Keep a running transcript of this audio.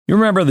You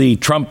remember the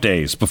Trump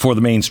days before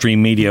the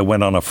mainstream media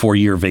went on a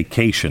 4-year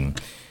vacation.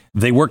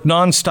 They worked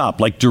nonstop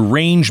like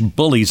deranged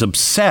bullies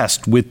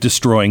obsessed with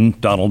destroying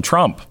Donald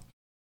Trump.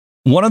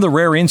 One of the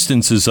rare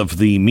instances of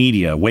the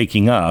media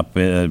waking up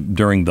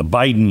during the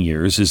Biden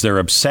years is their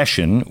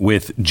obsession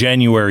with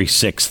January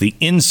 6th, the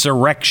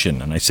insurrection.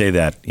 And I say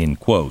that in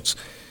quotes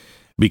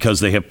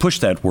because they have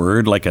pushed that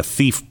word like a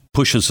thief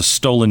pushes a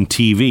stolen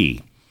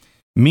TV.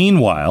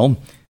 Meanwhile,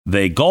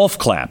 they golf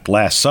clapped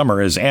last summer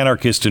as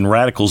anarchists and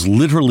radicals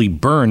literally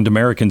burned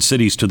American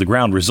cities to the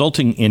ground,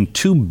 resulting in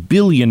 $2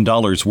 billion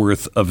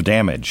worth of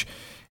damage.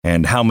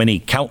 And how many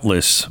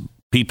countless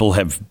people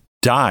have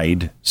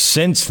died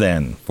since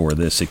then for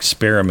this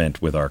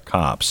experiment with our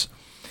cops.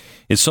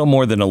 It's so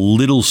more than a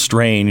little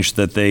strange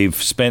that they've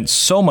spent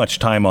so much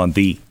time on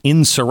the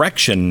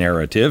insurrection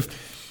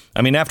narrative.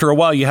 I mean, after a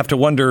while, you have to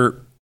wonder,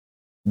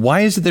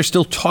 why is it they're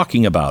still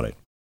talking about it?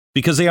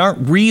 Because they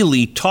aren't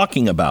really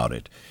talking about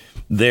it.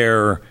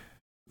 They're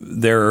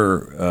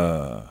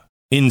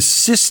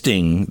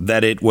insisting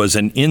that it was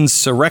an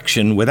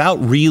insurrection without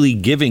really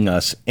giving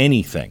us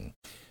anything.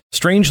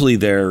 Strangely,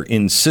 their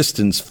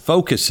insistence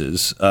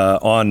focuses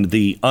on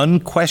the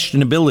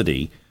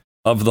unquestionability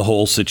of the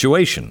whole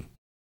situation.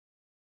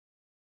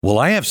 Well,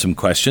 I have some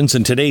questions,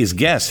 and today's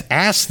guest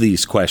asked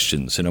these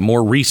questions in a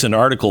more recent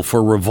article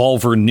for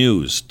Revolver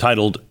News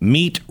titled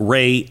Meet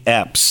Ray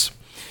Epps,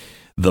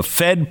 the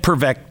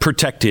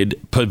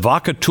Fed-protected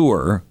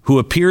provocateur who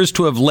appears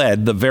to have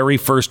led the very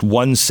first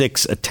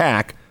 1/6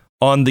 attack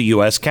on the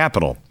U.S.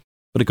 Capitol.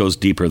 But it goes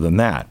deeper than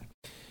that.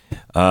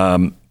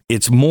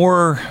 It's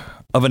more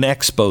of an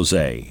expose,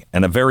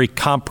 and a very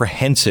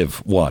comprehensive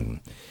one.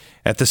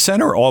 At the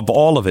center of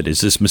all of it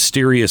is this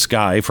mysterious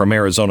guy from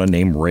Arizona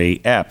named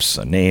Ray Epps,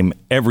 a name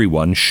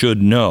everyone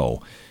should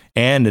know,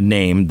 and a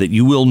name that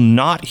you will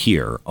not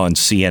hear on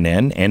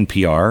CNN,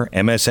 NPR,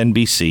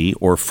 MSNBC,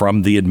 or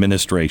from the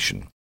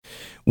administration.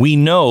 We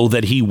know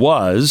that he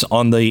was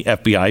on the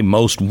FBI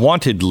most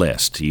wanted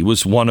list. He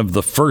was one of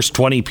the first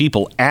 20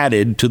 people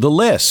added to the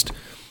list.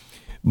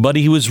 But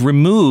he was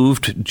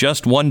removed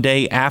just one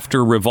day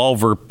after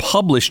Revolver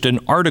published an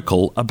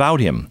article about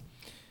him.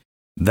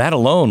 That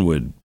alone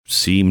would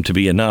seem to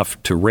be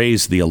enough to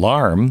raise the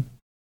alarm.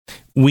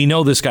 We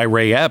know this guy,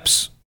 Ray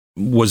Epps,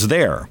 was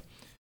there.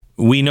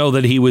 We know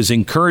that he was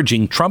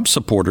encouraging Trump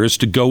supporters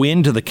to go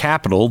into the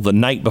Capitol the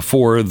night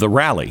before the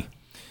rally.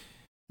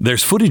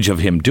 There's footage of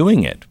him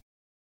doing it.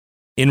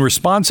 In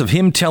response of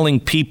him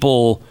telling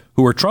people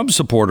who were Trump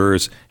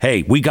supporters,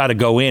 hey, we got to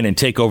go in and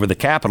take over the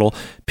Capitol,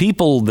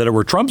 people that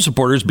were Trump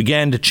supporters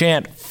began to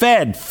chant,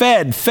 Fed,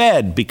 Fed,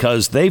 Fed,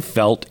 because they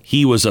felt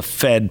he was a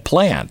Fed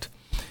plant.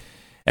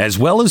 As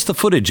well as the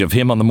footage of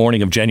him on the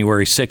morning of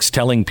January 6th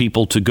telling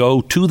people to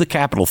go to the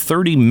Capitol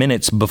 30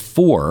 minutes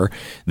before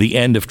the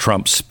end of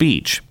Trump's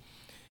speech.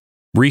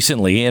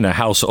 Recently, in a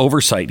House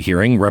oversight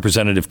hearing,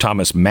 Representative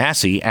Thomas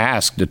Massie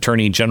asked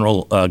Attorney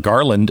General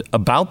Garland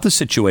about the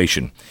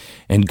situation,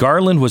 and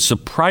Garland was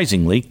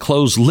surprisingly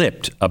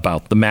close-lipped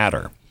about the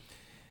matter.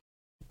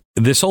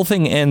 This whole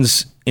thing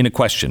ends in a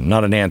question,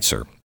 not an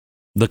answer.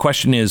 The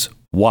question is,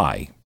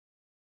 why?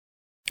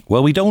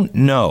 Well, we don't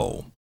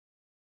know,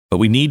 but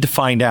we need to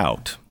find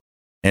out.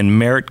 And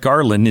Merrick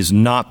Garland is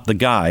not the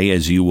guy,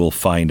 as you will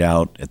find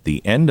out at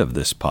the end of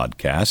this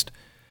podcast,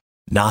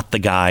 not the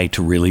guy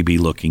to really be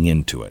looking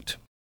into it.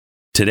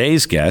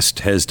 Today's guest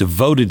has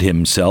devoted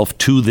himself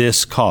to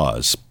this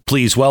cause.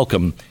 Please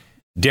welcome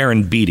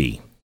Darren Beattie.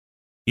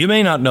 You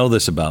may not know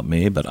this about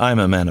me, but I'm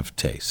a man of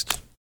taste.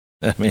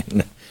 I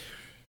mean,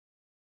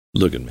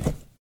 look at me.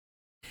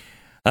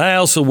 I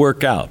also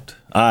work out.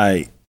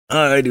 I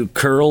do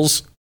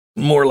curls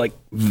more like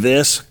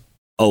this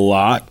a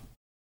lot.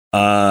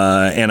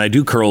 And I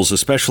do curls,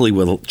 especially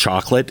with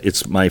chocolate.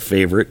 It's my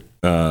favorite.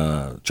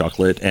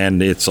 Chocolate,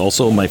 and it's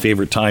also my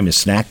favorite time is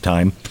snack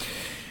time,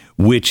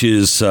 which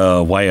is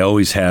why I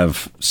always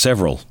have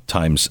several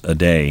times a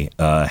day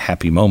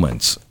happy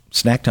moments.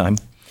 Snack time.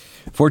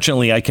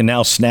 Fortunately, I can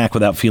now snack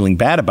without feeling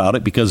bad about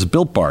it because of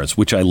Built Bars,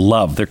 which I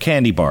love. They're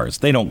candy bars.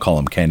 They don't call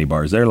them candy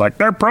bars.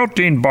 They're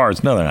protein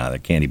bars. No, they're not. They're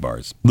candy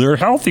bars. They're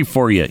healthy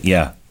for you.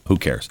 Yeah, who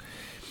cares?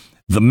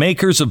 The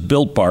makers of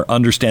Built Bar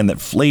understand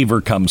that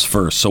flavor comes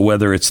first. So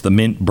whether it's the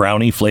mint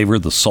brownie flavor,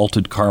 the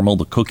salted caramel,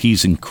 the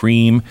cookies and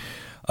cream,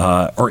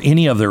 or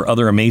any of their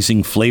other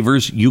amazing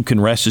flavors, you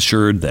can rest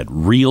assured that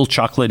real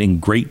chocolate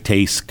and great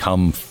taste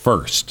come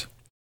first.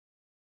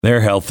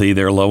 They're healthy.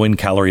 They're low in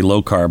calorie,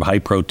 low carb, high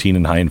protein,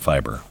 and high in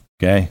fiber.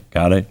 Okay,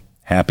 got it?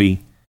 Happy?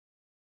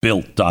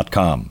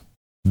 Built.com.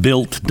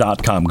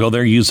 Built.com. Go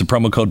there, use the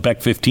promo code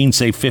BECK15,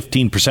 save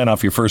 15%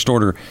 off your first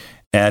order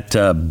at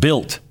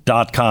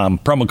Built.com.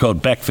 Promo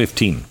code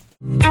BECK15.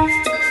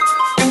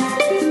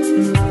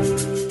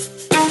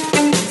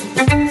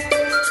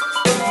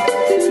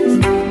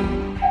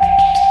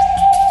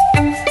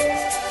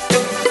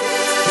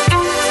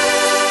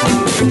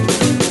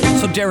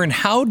 So, Darren,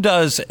 how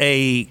does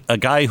a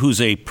guy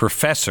who's a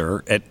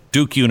professor at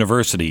Duke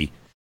University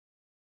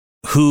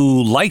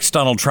who likes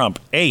Donald Trump,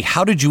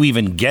 how did you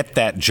even get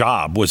that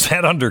job? Was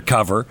that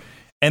undercover?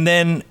 And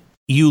then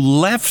you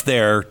left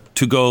there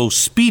to go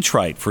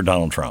speechwrite for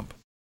Donald Trump.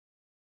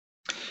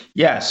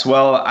 Yes.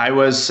 Well, I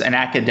was an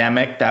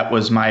academic. That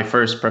was my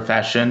first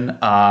profession.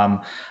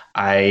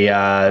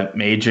 I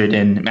majored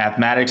in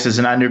mathematics as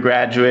an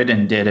undergraduate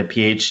and did a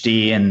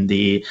PhD in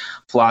the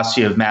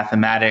philosophy of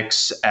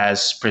mathematics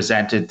as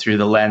presented through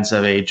the lens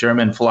of a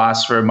German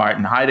philosopher,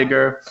 Martin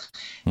Heidegger.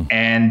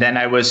 And then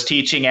I was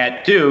teaching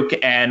at Duke,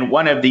 and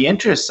one of the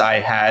interests I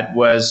had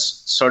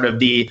was sort of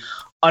the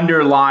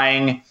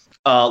underlying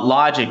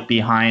logic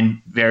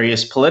behind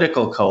various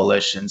political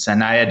coalitions.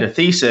 And I had a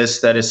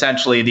thesis that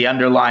essentially the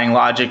underlying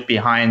logic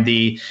behind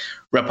the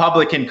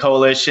Republican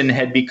coalition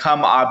had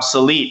become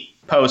obsolete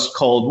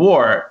post-Cold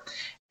War,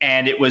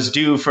 and it was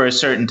due for a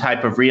certain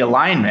type of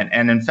realignment.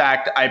 And in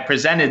fact, I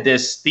presented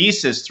this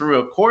thesis through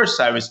a course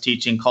I was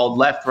teaching called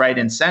Left, Right,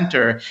 and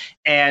Center.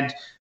 And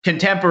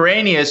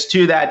contemporaneous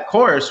to that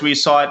course, we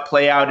saw it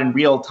play out in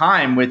real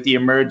time with the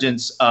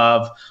emergence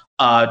of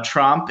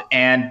Trump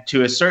and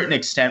to a certain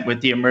extent with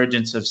the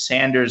emergence of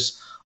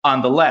Sanders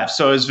on the left.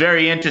 So it was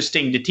very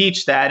interesting to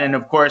teach that. And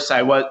of course,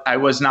 I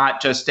was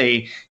not just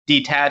a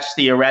detached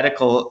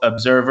theoretical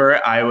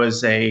observer. I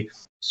was a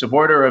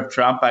supporter of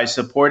Trump. I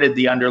supported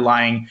the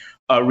underlying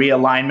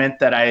realignment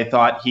that I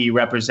thought he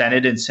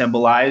represented and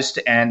symbolized.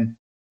 And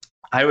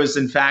I was,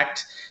 in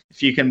fact,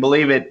 if you can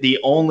believe it, the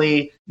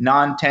only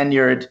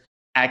non-tenured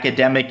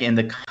academic in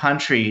the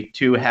country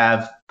to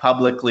have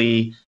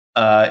publicly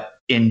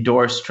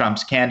endorsed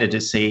Trump's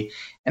candidacy.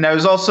 And I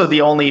was also the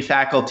only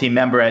faculty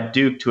member at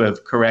Duke to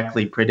have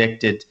correctly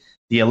predicted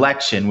the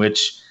election,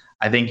 which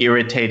I think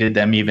irritated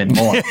them even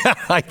more.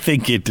 I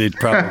think it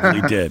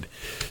probably did.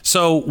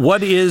 So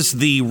what is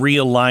the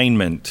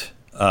realignment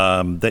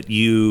that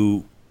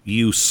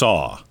you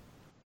saw?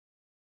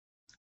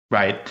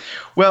 Right.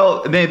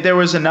 Well, there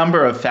was a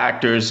number of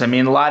factors. I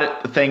mean, a lot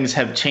of things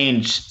have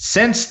changed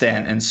since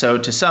then. And so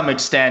to some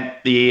extent,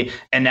 the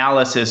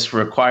analysis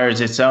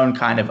requires its own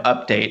kind of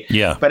update.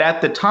 Yeah. But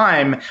at the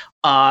time,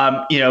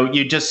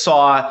 you just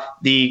saw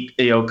the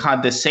kind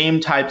of the same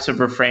types of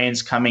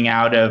refrains coming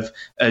out of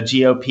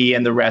GOP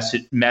and the rest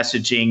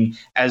messaging,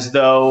 as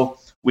though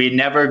we'd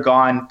never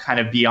gone kind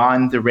of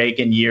beyond the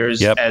Reagan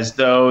years, as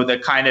though the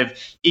kind of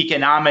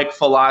economic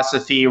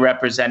philosophy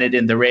represented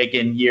in the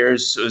Reagan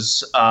years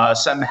was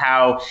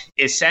somehow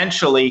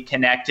essentially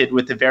connected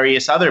with the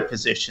various other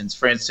positions,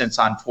 for instance,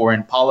 on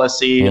foreign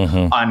policy,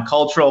 on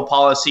cultural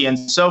policy,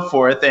 and so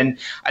forth. And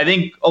I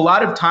think a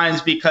lot of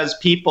times because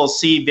people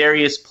see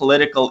various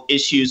political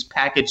issues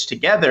packaged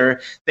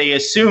together, they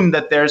assume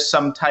that there's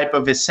some type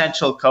of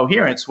essential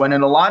coherence, when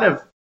in a lot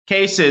of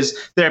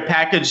cases, they're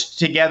packaged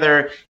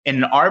together in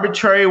an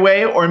arbitrary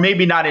way, or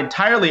maybe not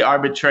entirely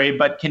arbitrary,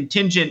 but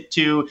contingent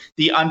to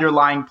the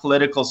underlying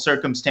political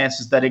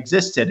circumstances that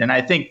existed. And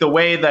I think the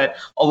way that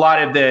a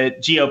lot of the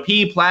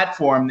GOP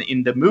platform,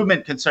 in the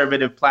movement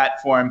conservative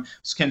platform,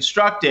 was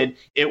constructed,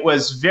 it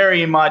was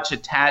very much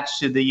attached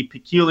to the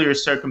peculiar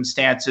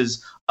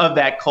circumstances of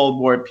that Cold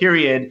War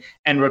period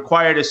and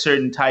required a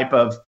certain type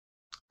of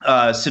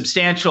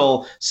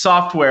substantial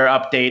software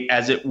update,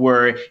 as it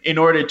were, in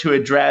order to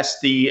address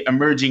the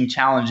emerging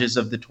challenges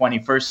of the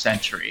 21st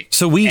century.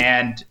 So we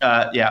have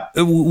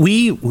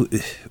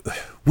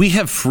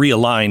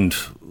realigned.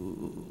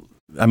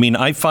 I mean,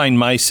 I find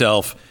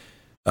myself,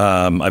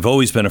 I've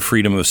always been a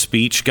freedom of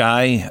speech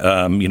guy.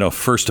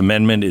 First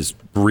Amendment is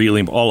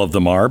really, all of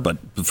them are, but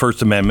the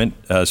First Amendment,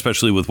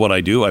 especially with what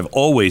I do, I've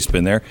always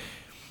been there.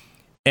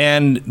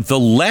 And the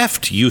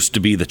left used to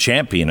be the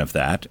champion of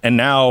that, and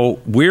now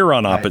we're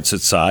on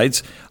opposite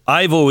sides.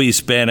 I've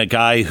always been a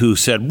guy who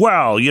said,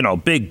 well,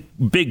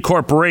 big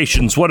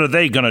corporations, what are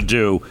they going to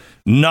do?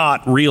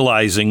 Not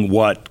realizing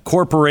what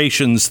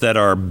corporations that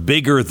are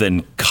bigger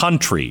than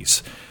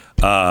countries,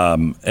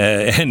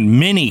 and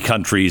many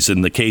countries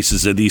in the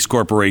cases of these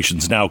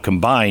corporations now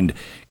combined,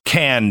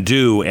 can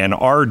do and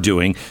are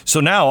doing.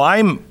 So now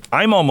I'm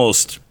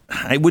almost,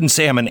 I wouldn't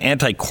say I'm an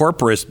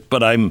anti-corporist,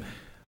 but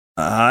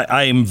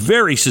I am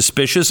very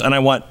suspicious, and I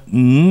want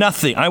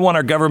nothing. I want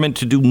our government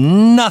to do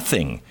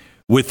nothing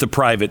with the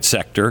private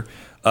sector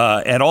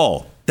at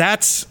all.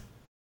 That's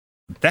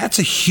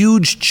a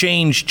huge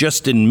change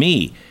just in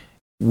me.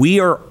 We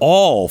are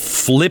all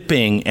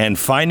flipping and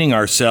finding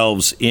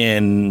ourselves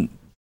in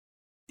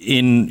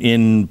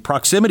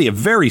proximity of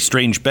very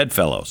strange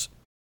bedfellows.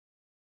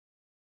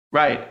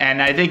 Right.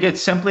 And I think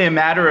it's simply a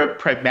matter of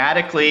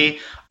pragmatically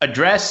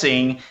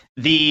addressing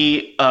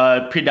the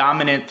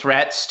predominant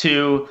threats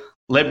to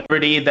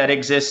liberty that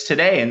exists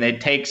today, and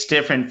it takes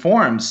different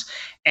forms.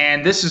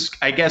 And this is,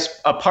 I guess,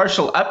 a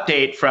partial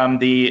update from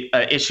the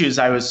issues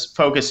I was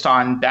focused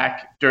on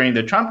back during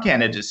the Trump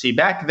candidacy.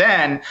 Back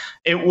then,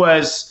 it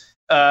was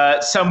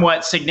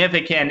somewhat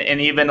significant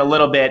and even a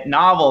little bit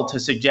novel to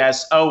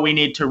suggest, we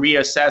need to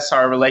reassess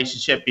our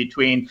relationship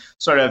between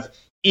sort of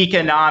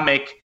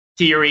economic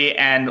theory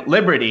and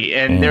liberty.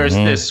 And there's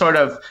this sort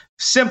of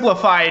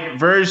simplified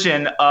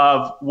version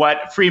of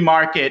what free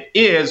market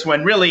is,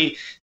 when really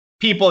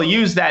people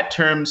use that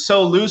term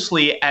so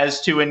loosely as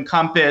to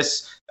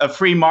encompass a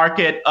free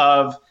market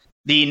of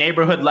the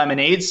neighborhood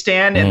lemonade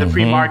stand and the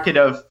free market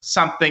of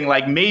something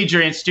like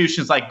major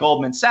institutions like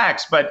Goldman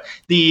Sachs. But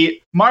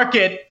the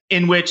market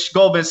in which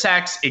Goldman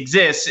Sachs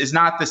exists is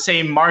not the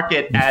same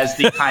market as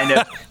the kind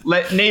of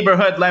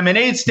neighborhood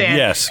lemonade stand.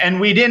 Yes. And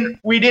we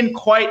didn't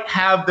quite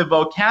have the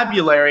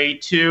vocabulary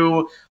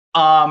to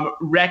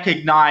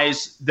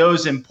recognize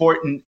those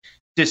important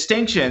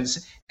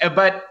distinctions.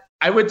 But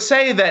I would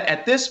say that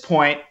at this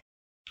point,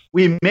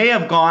 we may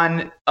have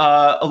gone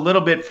a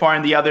little bit far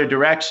in the other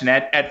direction.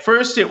 At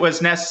first, it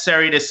was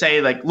necessary to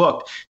say, like,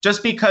 look,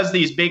 just because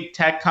these big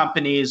tech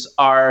companies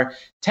are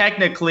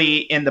technically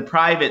in the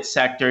private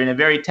sector in a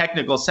very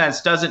technical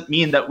sense doesn't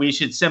mean that we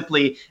should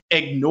simply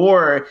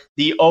ignore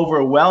the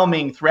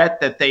overwhelming threat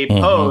that they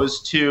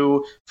pose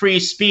to free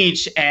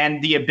speech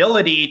and the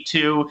ability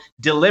to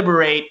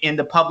deliberate in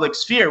the public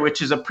sphere,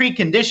 which is a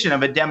precondition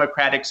of a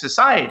democratic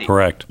society.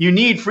 Correct. You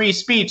need free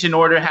speech in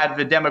order to have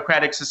a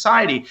democratic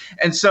society.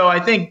 And so I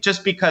think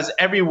just because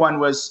everyone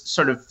was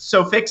sort of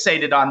so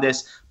fixated on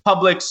this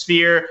public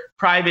sphere,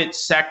 private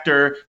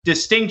sector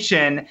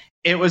distinction,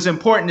 it was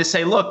important to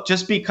say, look,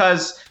 just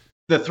because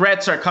the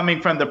threats are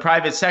coming from the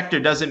private sector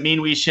doesn't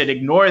mean we should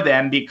ignore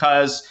them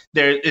because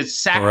it's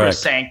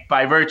sacrosanct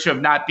by virtue of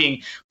not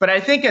being. But I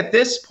think at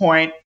this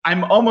point,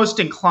 I'm almost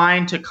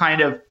inclined to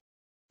kind of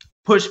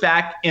push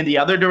back in the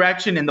other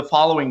direction in the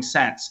following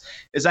sense,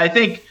 is I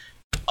think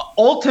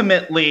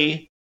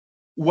ultimately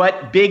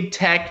what big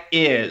tech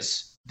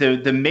is,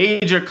 the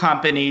major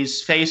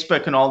companies,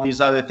 Facebook and all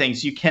these other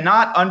things, you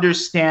cannot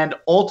understand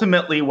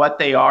ultimately what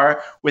they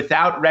are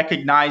without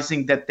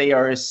recognizing that they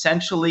are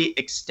essentially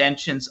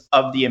extensions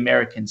of the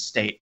American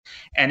state.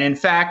 And in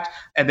fact,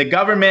 at the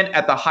government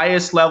at the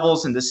highest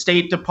levels, in the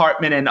State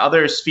Department and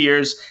other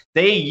spheres,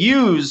 they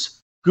use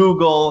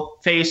Google,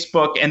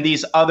 Facebook, and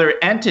these other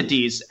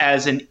entities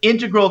as an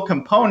integral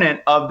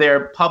component of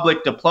their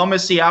public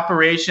diplomacy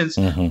operations,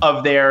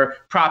 of their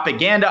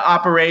propaganda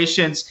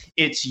operations.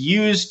 It's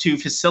used to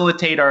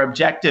facilitate our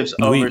objectives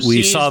overseas.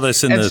 We saw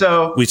this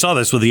we saw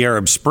this with the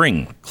Arab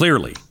Spring,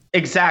 clearly.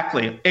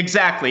 Exactly.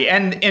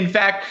 And in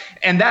fact,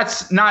 and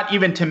that's not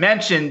even to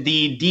mention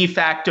the de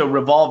facto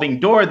revolving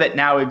door that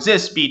now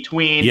exists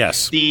between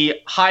the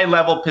high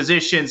level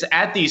positions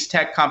at these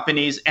tech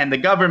companies and the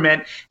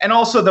government, and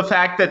also the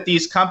fact that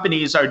these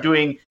companies are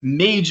doing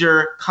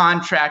major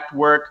contract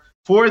work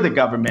for the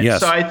government. Yes.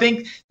 So I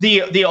think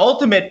the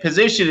ultimate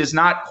position is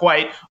not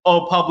quite,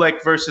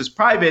 public versus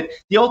private.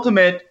 The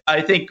ultimate, I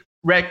think,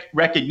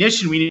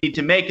 recognition we need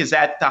to make is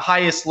at the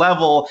highest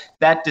level,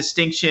 that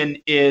distinction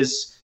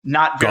is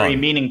not very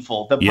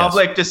meaningful. The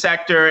public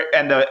sector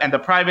and the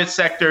private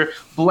sector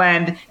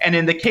blend. And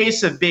in the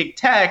case of big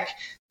tech,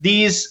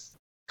 these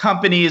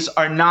companies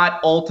are not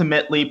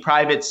ultimately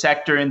private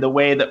sector in the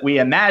way that we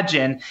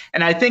imagine.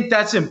 And I think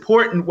that's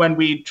important when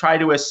we try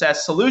to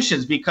assess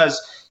solutions, because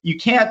you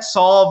can't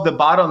solve the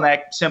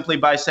bottleneck simply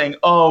by saying,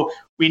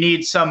 we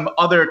need some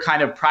other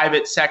kind of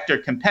private sector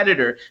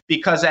competitor,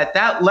 because at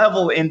that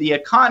level in the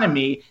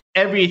economy,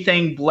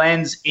 everything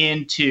blends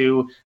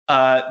into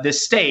the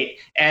state.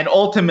 And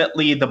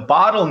ultimately, the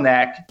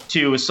bottleneck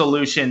to a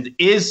solution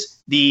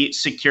is the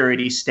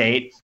security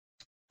state,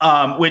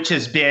 which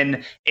has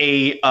been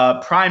a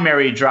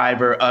primary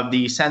driver of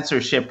the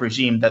censorship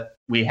regime that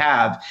we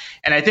have.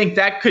 And I think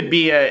that could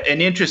be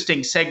an interesting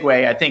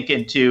segue, I think,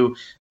 into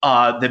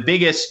the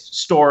biggest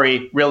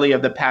story really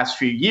of the past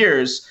few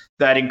years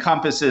that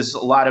encompasses a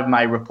lot of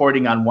my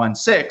reporting on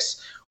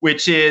 1/6,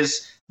 which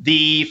is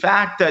the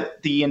fact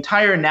that the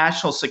entire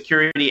national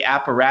security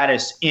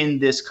apparatus in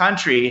this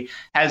country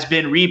has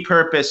been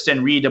repurposed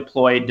and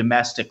redeployed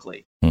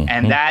domestically.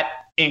 And that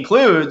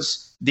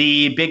includes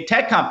the big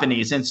tech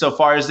companies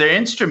insofar as they're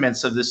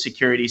instruments of the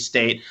security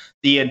state.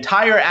 The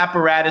entire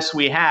apparatus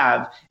we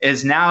have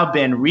has now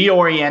been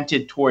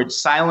reoriented towards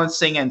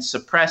silencing and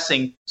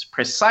suppressing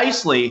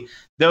precisely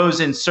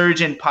those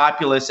insurgent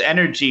populist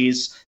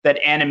energies that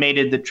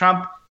animated the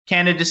Trump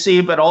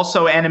candidacy, but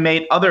also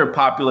animate other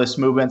populist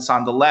movements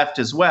on the left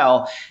as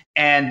well.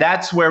 And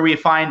that's where we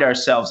find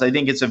ourselves. I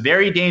think it's a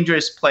very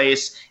dangerous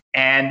place,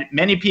 and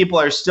many people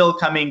are still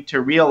coming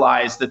to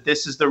realize that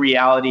this is the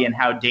reality and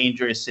how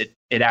dangerous it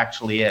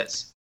actually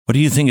is. What do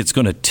you think it's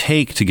going to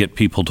take to get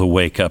people to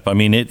wake up? I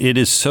mean, it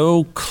is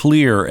so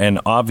clear and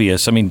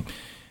obvious. I mean,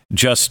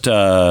 just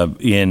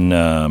in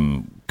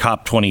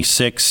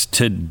COP26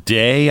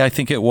 today, I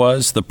think it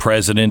was, the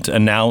president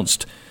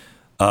announced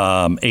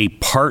a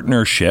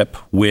partnership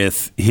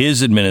with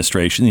his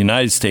administration, the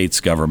United States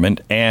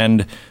government,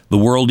 and the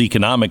World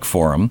Economic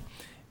Forum,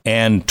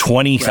 and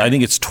 20, right. I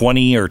think it's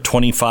 20 or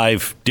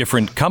 25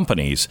 different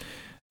companies,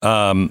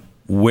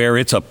 where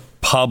it's a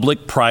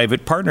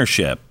public-private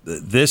partnership.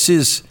 This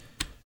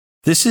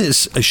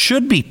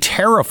should be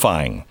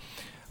terrifying,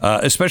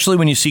 especially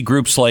when you see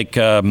groups like,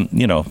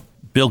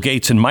 Bill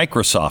Gates and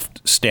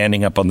Microsoft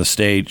standing up on the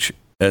stage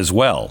as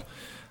well.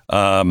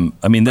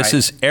 This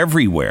is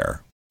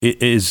everywhere.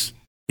 Is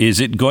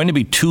it going to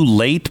be too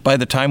late by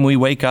the time we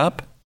wake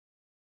up?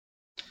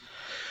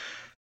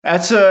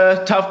 That's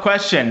a tough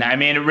question. I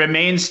mean, it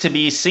remains to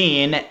be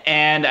seen,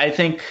 and I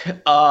think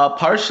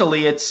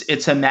partially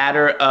it's a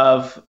matter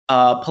of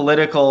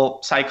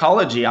political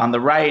psychology on the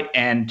right,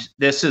 and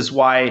this is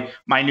why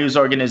my news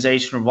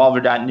organization,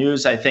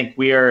 Revolver.News, I think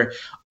we are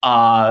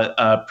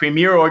a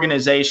premier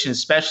organization,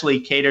 especially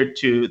catered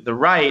to the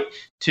right,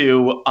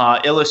 to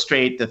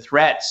illustrate the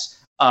threats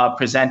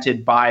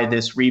presented by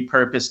this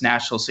repurposed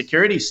national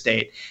security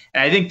state.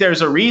 And I think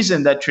there's a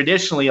reason that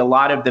traditionally a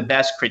lot of the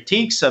best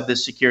critiques of the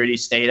security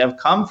state have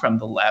come from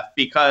the left,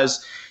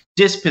 because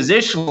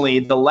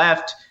dispositionally, the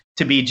left,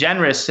 to be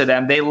generous to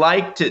them,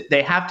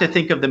 they have to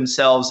think of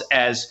themselves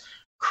as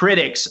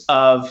critics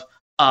of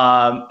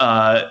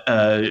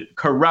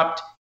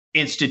corrupt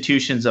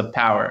institutions of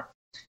power.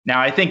 Now,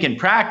 I think in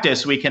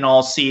practice, we can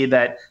all see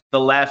that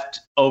the left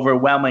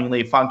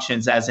overwhelmingly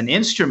functions as an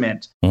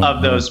instrument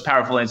of those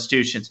powerful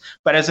institutions.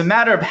 But as a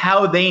matter of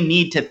how they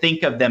need to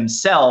think of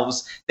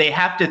themselves, they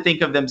have to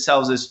think of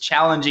themselves as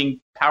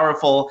challenging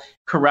powerful,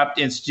 corrupt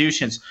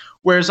institutions.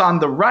 Whereas on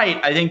the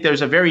right, I think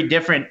there's a very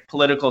different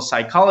political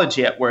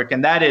psychology at work.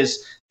 And that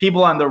is,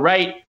 people on the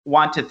right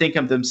want to think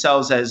of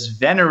themselves as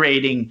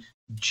venerating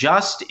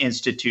just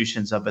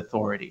institutions of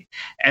authority.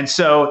 And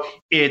so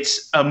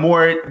it's a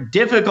more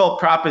difficult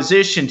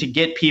proposition to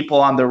get people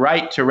on the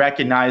right to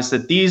recognize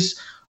that these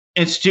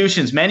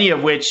institutions, many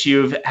of which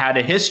you've had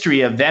a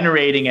history of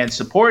venerating and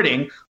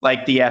supporting,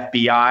 like the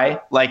FBI,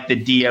 like the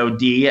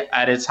DOD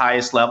at its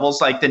highest levels,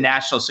 like the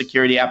national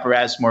security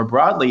apparatus more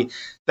broadly,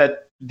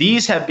 that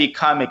these have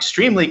become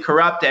extremely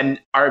corrupt and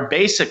are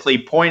basically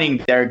pointing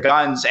their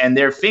guns and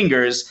their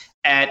fingers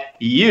at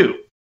you.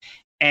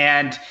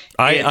 And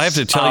I have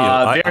to tell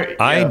you,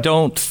 I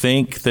don't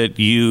think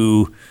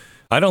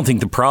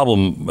the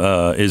problem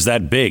is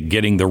that big,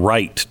 getting the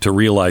right to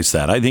realize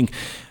that. I think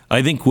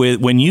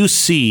when you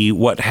see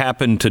what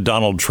happened to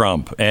Donald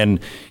Trump, and,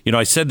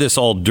 I said this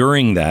all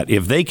during that,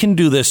 if they can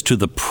do this to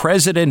the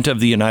president of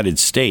the United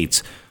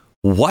States,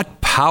 what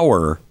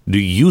power do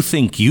you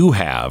think you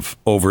have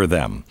over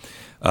them?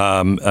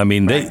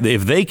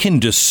 If they can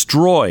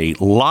destroy,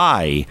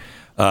 lie,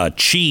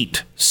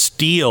 cheat,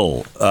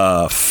 steal,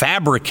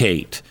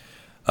 fabricate,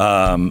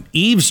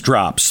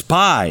 eavesdrop,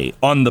 spy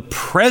on the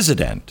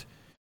president,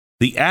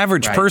 the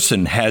average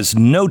person has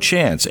no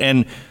chance.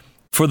 And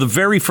for the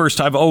very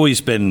first, I've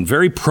always been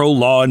very pro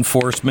law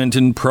enforcement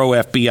and pro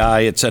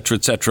FBI, et cetera,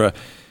 et cetera.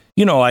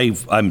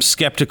 I'm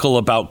skeptical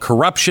about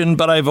corruption,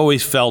 but I've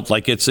always felt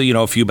like it's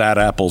a few bad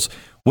apples.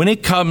 When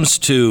it comes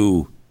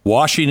to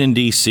Washington,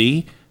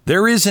 D.C.,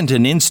 there isn't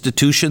an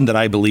institution that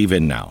I believe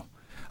in now.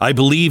 I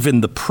believe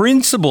in the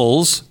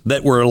principles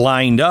that were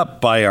lined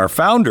up by our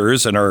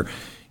founders and are,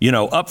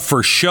 up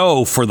for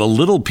show for the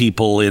little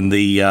people in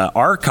the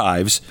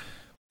archives.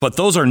 But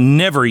those are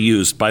never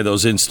used by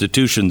those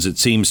institutions, it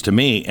seems to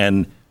me.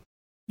 And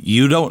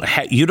you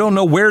don't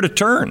know where to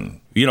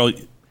turn. You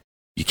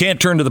can't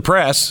turn to the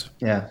press.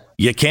 Yeah.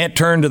 You can't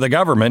turn to the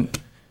government.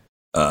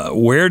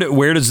 Where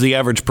does the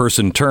average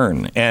person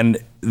turn? And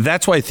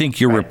that's why I think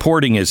your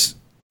reporting is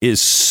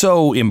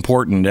so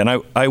important. And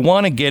I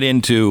want to get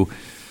into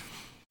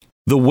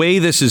the way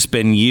this has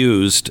been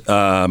used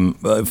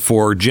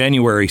for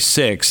January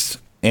 6th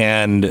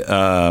and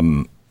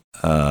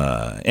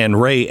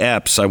Ray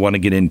Epps, I want to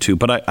get into.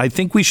 But I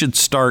think we should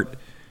start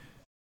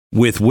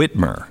with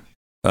Whitmer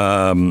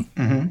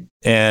and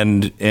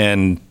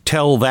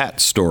tell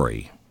that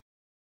story.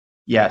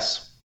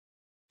 Yes.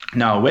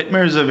 No,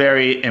 Whitmer is a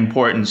very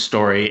important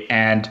story.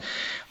 And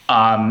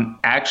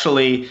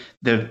actually,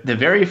 the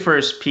very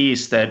first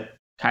piece that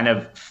kind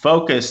of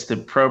focused the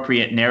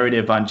appropriate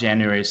narrative on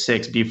January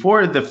 6th,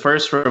 before the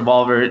first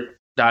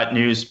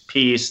Revolver.News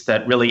piece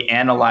that really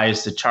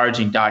analyzed the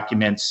charging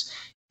documents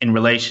in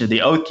relation to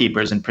the Oath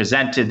Keepers and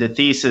presented the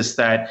thesis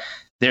that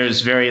there's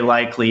very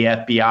likely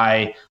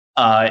FBI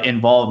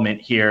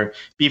involvement here.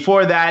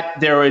 Before that,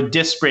 there were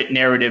disparate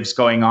narratives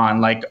going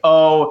on, like,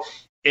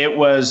 it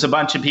was a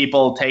bunch of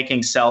people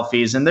taking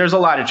selfies, and there's a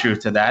lot of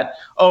truth to that.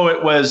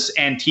 It was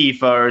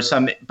Antifa or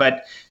something,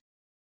 but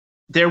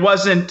there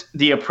wasn't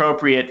the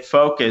appropriate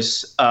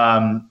focus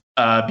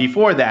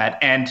before that.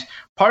 And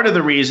part of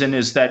the reason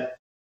is that,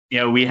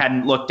 we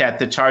hadn't looked at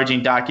the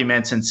charging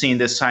documents and seen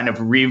this kind of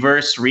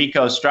reverse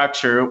RICO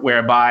structure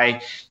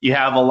whereby you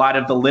have a lot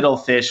of the little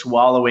fish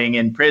wallowing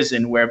in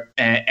prison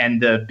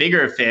and the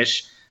bigger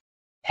fish,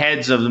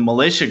 heads of the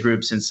militia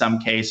groups in some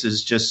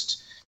cases,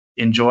 just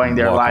enjoying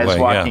their lives,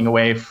 walking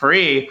away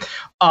free.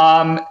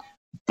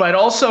 But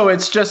also,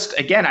 it's just,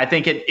 again, I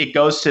think it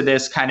goes to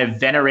this kind of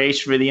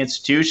veneration for the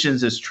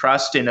institutions, this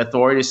trust in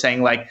authority,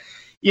 saying like,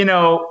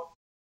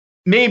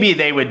 maybe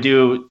they would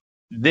do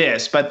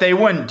this, but they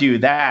wouldn't do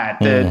that.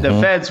 The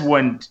feds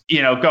wouldn't,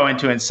 go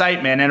into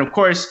incitement. And of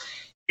course,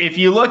 if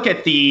you look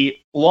at the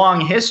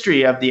long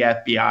history of the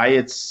FBI,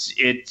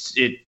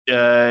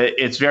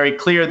 it's very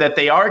clear that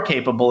they are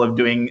capable of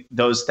doing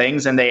those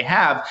things, and they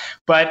have.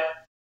 But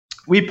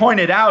we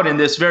pointed out in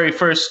this very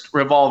first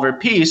Revolver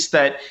piece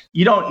that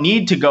you don't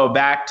need to go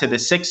back to the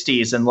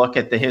 60s and look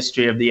at the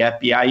history of the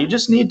FBI. You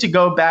just need to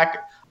go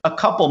back a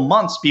couple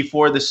months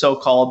before the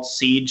so-called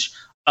siege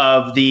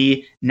of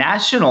the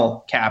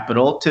national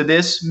capital to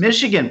this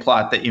Michigan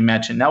plot that you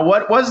mentioned. Now,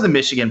 what was the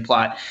Michigan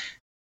plot?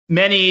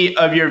 Many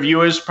of your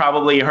viewers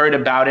probably heard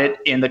about it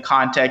in the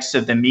context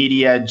of the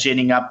media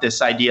ginning up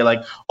this idea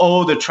like,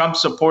 oh, the Trump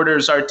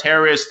supporters are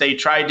terrorists. They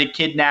tried to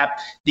kidnap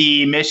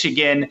the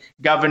Michigan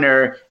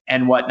governor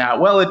and whatnot.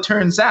 Well, it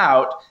turns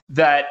out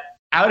that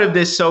out of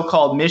this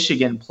so-called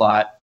Michigan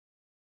plot,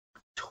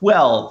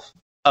 12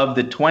 of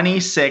the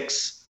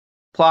 26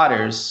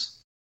 plotters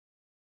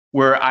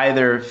were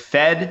either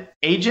Fed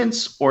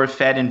agents or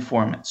Fed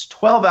informants.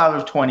 12 out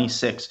of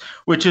 26,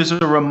 which is a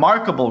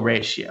remarkable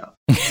ratio.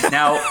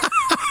 Now,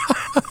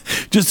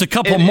 just a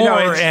couple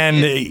more,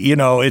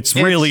 it's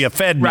really a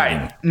Fed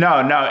right? meeting.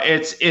 No,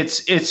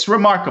 it's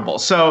remarkable.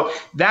 So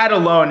that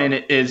alone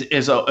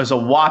is a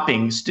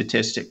whopping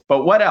statistic.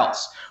 But what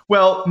else?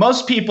 Well,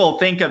 most people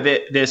think of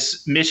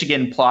this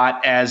Michigan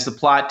plot as the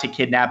plot to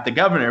kidnap the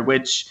governor,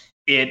 which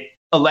it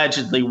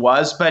allegedly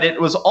was, but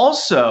it was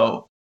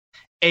also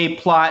a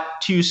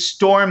plot to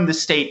storm the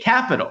state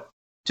capitol,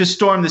 to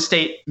storm the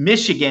state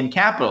Michigan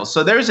capital.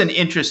 So there's an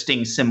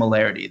interesting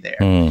similarity there.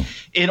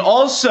 It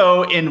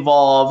also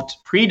involved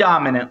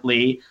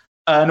predominantly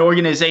an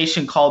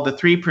organization called the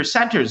Three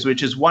Percenters,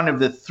 which is one of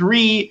the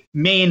three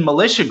main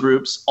militia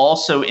groups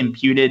also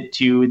imputed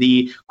to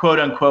the quote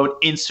unquote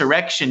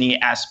insurrection-y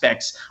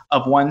aspects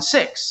of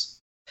 1-6.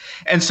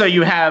 And so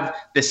you have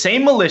the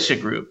same militia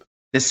group,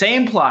 the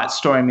same plot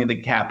storming the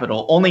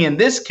Capitol, only in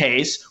this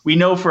case, we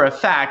know for a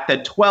fact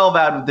that 12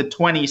 out of the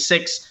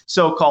 26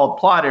 so-called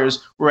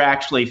plotters were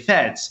actually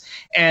feds.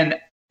 And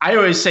I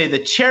always say the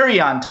cherry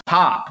on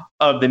top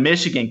of the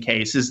Michigan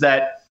case is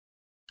that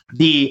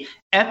the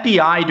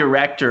FBI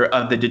director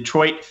of the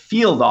Detroit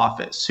field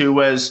office, who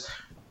was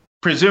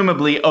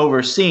presumably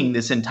overseeing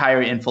this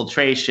entire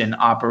infiltration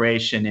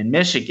operation in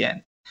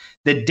Michigan,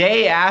 the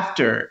day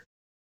after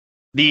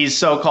these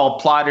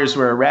so-called plotters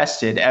were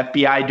arrested,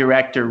 FBI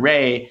Director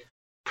Wray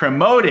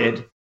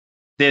promoted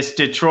this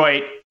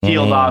Detroit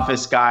field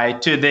office guy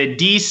to the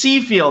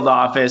DC field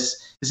office.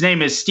 His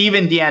name is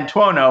Stephen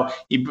D'Antuono.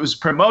 He was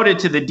promoted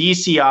to the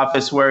DC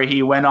office where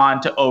he went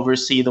on to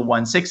oversee the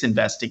 1-6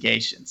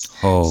 investigations.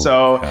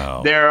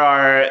 There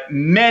are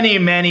many,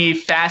 many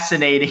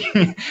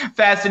fascinating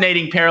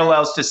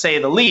parallels, to say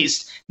the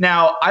least.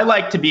 Now, I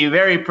like to be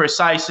very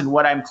precise in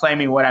what I'm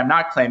claiming, what I'm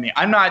not claiming.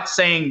 I'm not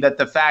saying that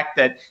the fact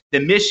that the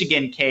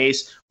Michigan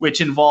case, which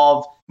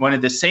involved one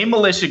of the same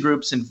militia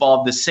groups,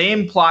 involved the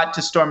same plot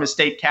to storm a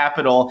state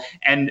capitol,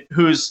 and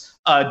whose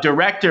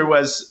director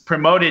was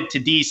promoted to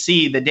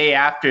D.C. the day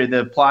after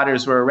the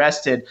plotters were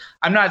arrested.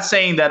 I'm not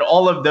saying that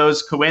all of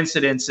those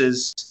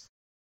coincidences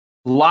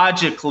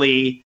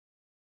logically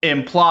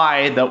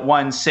imply that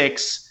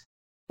 1-6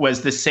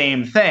 was the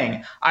same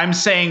thing. I'm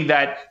saying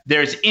that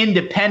there's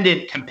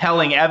independent,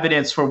 compelling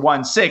evidence for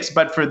 1-6,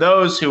 but for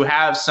those who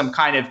have some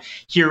kind of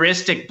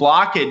heuristic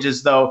blockage,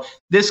 as though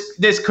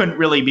this couldn't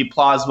really be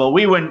plausible,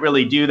 we wouldn't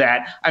really do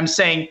that. I'm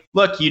saying,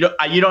 look, you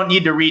don't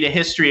need to read a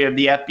history of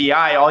the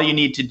FBI. All you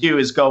need to do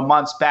is go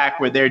months back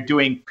where they're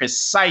doing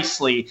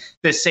precisely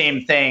the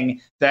same thing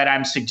that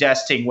I'm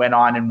suggesting went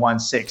on in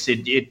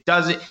 1-6. It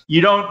doesn't. You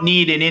don't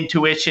need an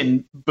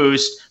intuition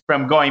boost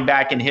from going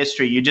back in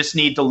history. You just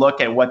need to look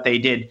at what they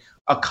did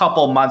a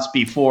couple months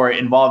before,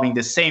 involving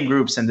the same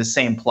groups and the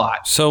same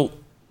plot. So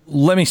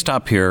let me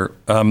stop here.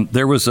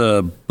 There was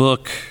a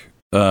book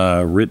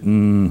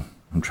written,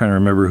 I'm trying to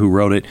remember who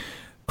wrote it,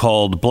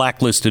 called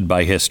Blacklisted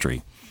by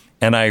History.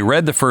 And I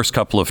read the first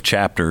couple of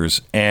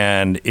chapters,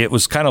 and it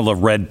was kind of a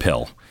red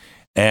pill.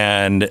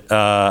 And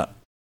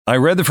I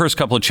read the first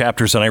couple of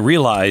chapters, and I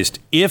realized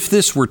if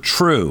this were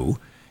true,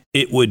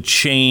 it would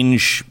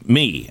change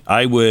me.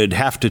 I would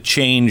have to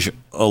change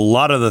a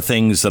lot of the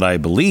things that I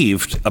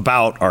believed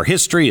about our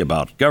history,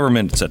 about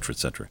government, et cetera, et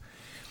cetera.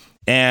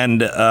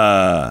 And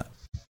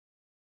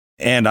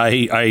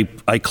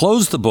I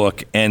closed the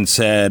book and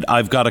said,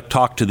 I've got to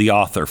talk to the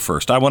author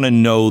first. I want to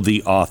know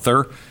the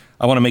author.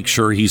 I want to make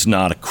sure he's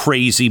not a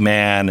crazy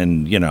man.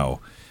 And,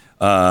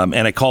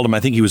 and I called him. I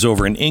think he was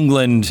over in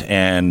England,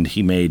 and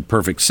he made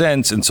perfect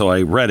sense. And so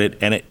I read it,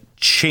 and it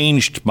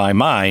changed my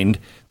mind.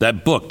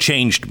 That book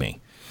changed me.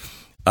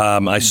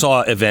 I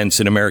saw events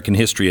in American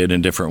history in a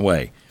different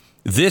way.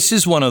 This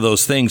is one of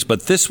those things,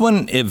 but this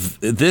one, if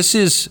this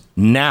is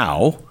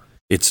now,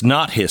 it's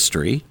not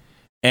history,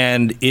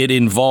 and it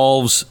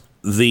involves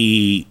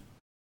the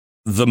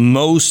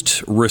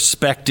most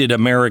respected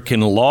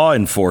American law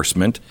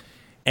enforcement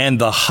and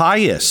the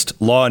highest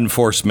law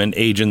enforcement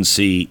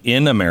agency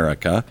in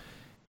America.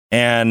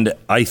 And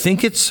I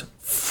think it's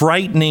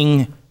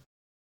frightening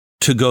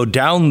to go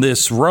down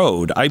this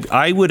road.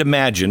 I would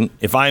imagine,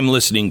 if I'm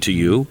listening to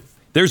you,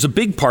 there's a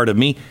big part of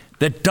me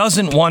that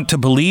doesn't want to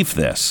believe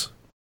this.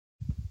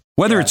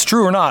 Whether it's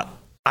true or not,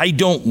 I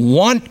don't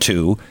want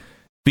to,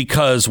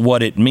 because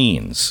what it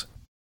means.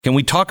 Can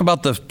we talk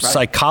about the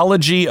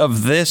psychology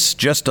of this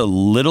just a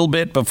little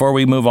bit before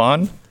we move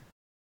on?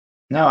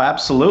 No,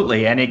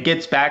 absolutely. And it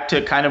gets back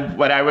to kind of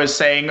what I was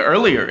saying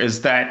earlier,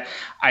 is that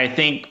I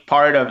think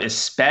part of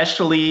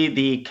especially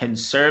the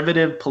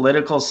conservative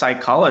political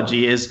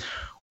psychology is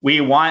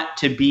we want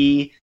to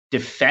be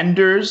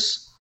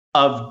defenders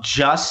of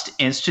just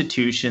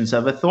institutions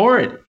of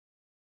authority.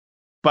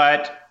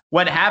 But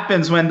what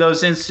happens when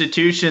those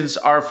institutions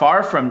are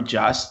far from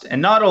just,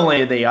 and not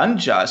only are they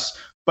unjust,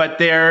 but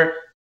they're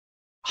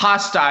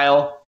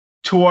hostile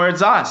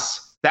towards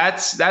us?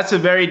 That's a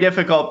very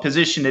difficult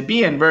position to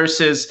be in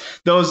versus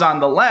those on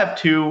the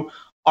left who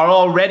are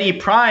already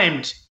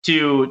primed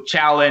to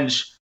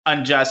challenge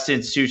unjust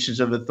institutions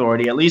of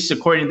authority. At least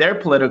according to their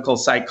political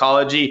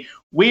psychology,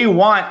 we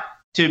want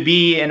to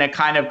be in a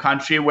kind of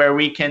country where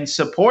we can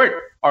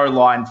support our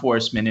law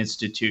enforcement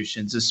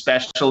institutions,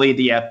 especially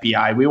the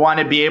FBI. We want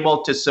to be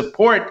able to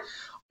support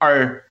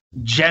our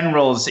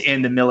generals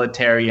in the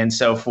military and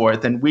so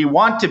forth. And we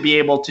want to be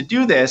able to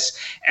do this.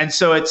 And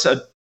so it's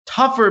a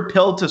tougher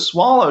pill to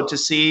swallow to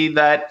see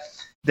that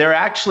they're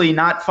actually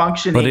not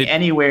functioning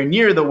anywhere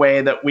near the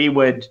way that we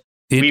would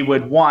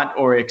want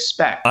or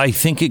expect. I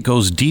think it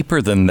goes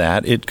deeper than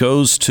that. It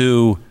goes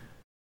to,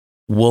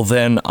 well,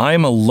 then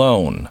I'm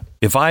alone.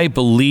 If I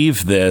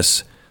believe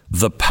this,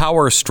 the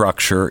power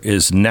structure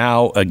is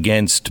now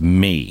against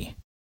me.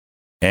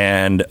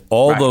 And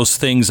all those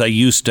things I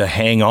used to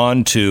hang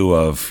on to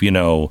of,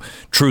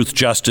 truth,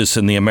 justice,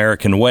 and the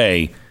American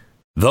way,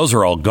 those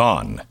are all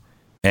gone.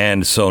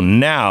 And so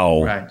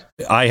now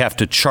I have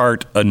to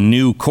chart a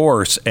new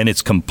course, and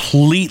it's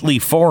completely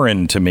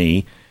foreign to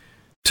me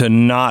to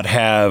not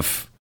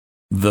have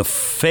the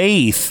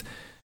faith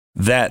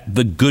that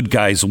the good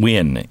guys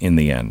win in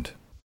the end.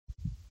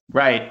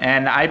 Right.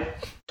 And I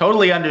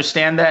totally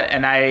understand that.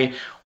 And I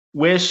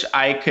wish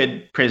I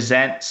could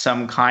present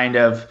some kind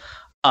of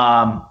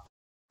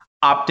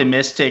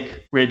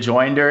optimistic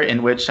rejoinder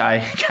in which I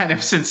kind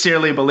of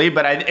sincerely believe,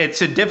 but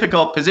it's a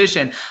difficult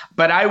position.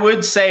 But I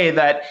would say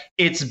that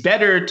it's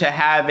better to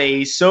have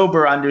a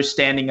sober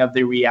understanding of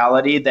the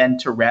reality than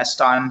to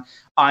rest on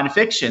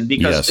fiction,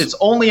 because it's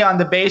only on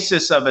the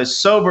basis of a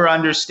sober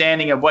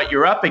understanding of what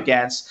you're up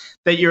against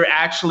that you're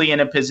actually in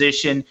a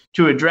position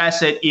to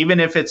address it, even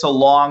if it's a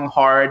long,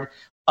 hard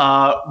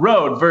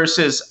road.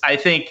 Versus, I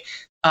think,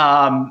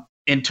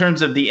 in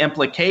terms of the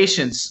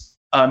implications,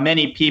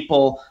 many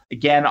people,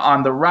 again,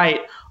 on the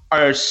right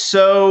are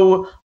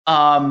so,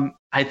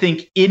 I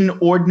think,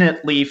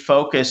 inordinately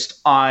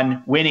focused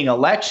on winning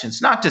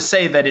elections. Not to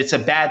say that it's a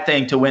bad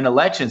thing to win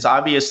elections.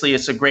 Obviously,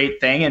 it's a great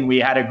thing, and we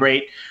had a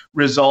great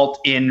result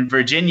in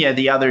Virginia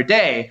the other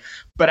day.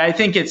 But I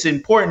think it's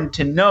important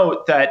to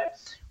note that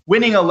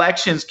winning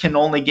elections can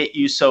only get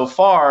you so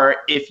far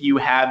if you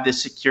have the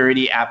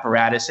security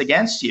apparatus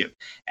against you.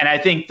 And I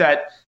think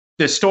that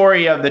the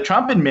story of the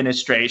Trump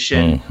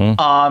administration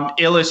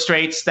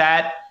illustrates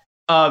that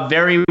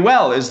very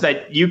well, is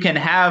that you can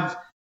have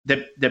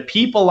the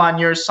people on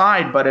your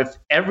side, but if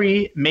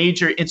every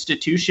major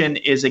institution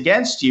is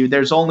against you,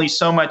 there's only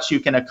so much you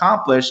can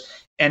accomplish.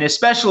 And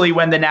especially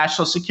when the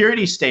national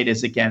security state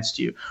is against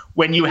you.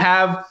 When you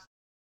have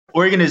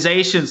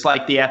organizations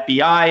like the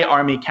FBI,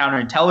 Army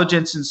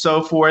counterintelligence, and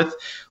so forth,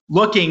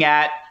 looking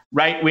at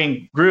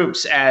right-wing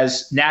groups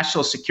as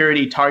national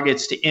security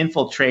targets to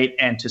infiltrate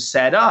and to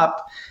set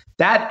up,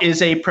 that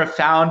is a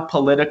profound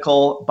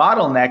political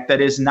bottleneck that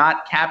is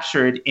not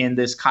captured in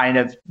this kind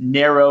of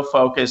narrow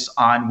focus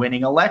on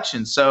winning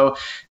elections. So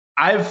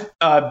I've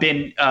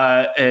been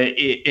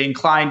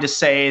inclined to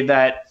say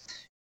that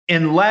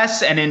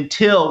unless and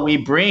until we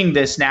bring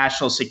this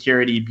national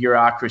security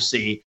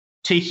bureaucracy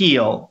to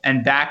heel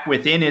and back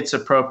within its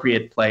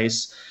appropriate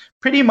place,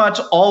 pretty much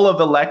all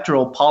of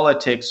electoral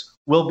politics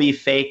will be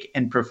fake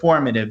and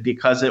performative,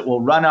 because it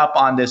will run up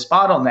on this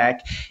bottleneck.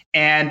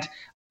 And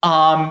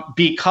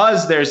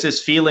because there's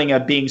this feeling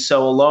of being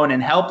so alone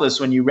and helpless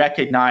when you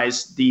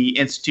recognize the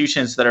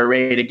institutions that are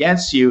arrayed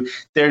against you,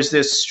 there's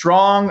this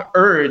strong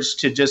urge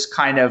to just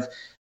kind of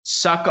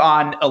suck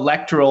on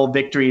electoral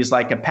victories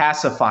like a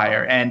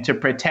pacifier and to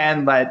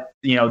pretend that,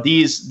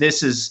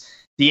 this is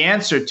the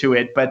answer to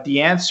it. But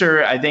the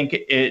answer, I think,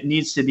 it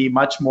needs to be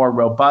much more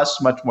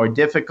robust, much more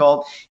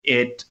difficult.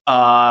 It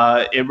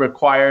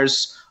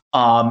requires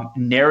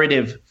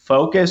narrative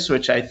focus,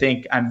 which I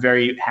think I'm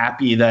very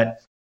happy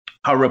that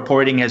our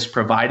reporting has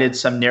provided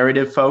some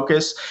narrative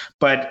focus.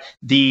 But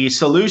the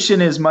solution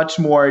is much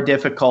more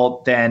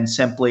difficult than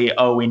simply,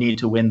 we need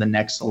to win the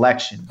next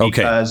election.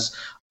 Because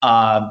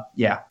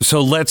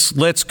So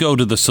let's go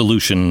to the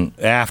solution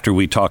after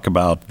we talk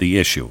about the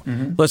issue.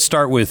 Let's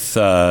start with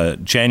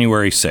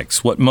January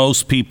 6th. What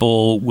most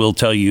people will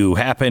tell you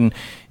happened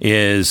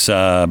is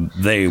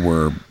they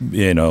were,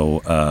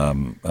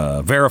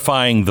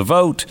 verifying the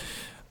vote,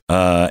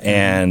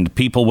 and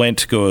people went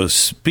to go to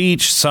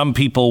speech. Some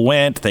people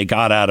went, they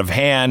got out of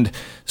hand.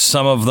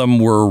 Some of them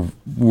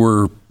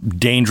were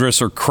dangerous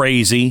or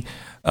crazy,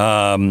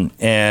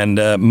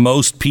 and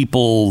most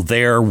people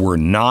there were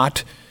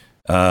not.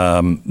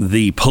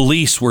 The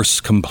police were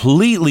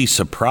completely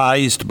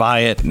surprised by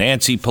it.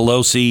 Nancy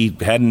Pelosi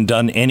hadn't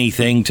done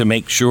anything to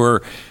make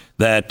sure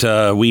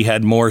that we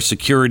had more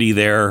security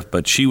there,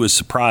 but she was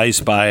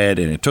surprised by it,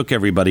 and it took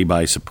everybody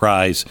by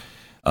surprise.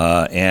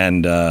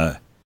 And then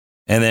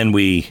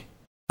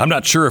I'm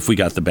not sure if we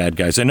got the bad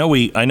guys. I know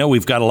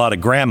we've got a lot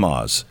of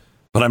grandmas,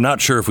 but I'm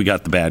not sure if we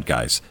got the bad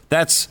guys.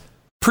 That's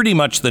pretty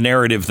much the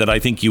narrative that I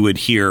think you would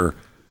hear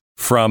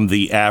from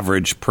the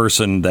average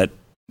person that,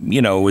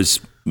 is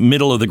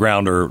middle of the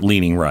ground or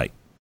leaning right.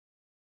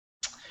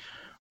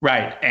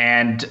 Right.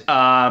 And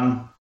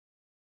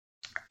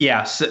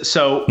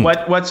so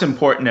what's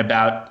important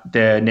about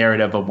the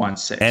narrative of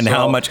 1/6? And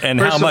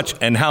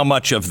how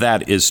much of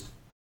that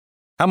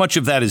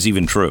is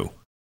even true?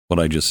 What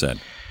I just said.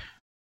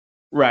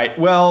 Right.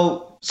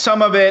 Well,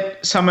 some of it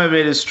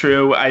is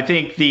true. I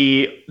think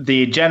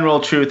the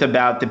general truth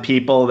about the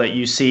people that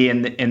you see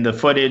in the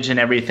footage and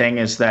everything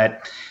is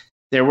that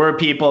there were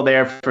people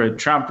there for a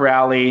Trump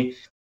rally.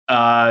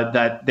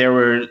 That there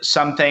were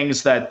some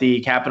things that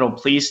the Capitol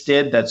Police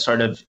did that sort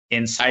of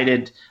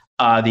incited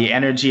the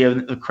energy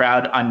of the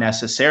crowd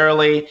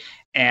unnecessarily.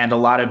 And a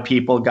lot of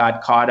people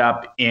got caught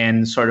up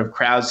in sort of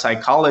crowd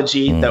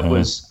psychology that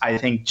was, I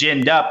think,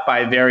 ginned up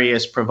by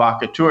various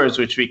provocateurs,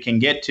 which we can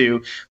get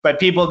to. But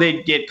people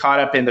did get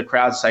caught up in the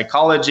crowd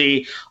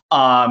psychology.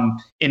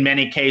 In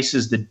many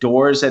cases, the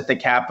doors at the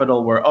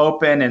Capitol were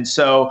open. And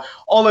so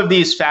all of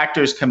these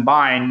factors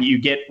combined, you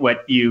get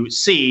what you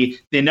see.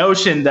 The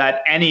notion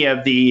that any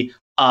of the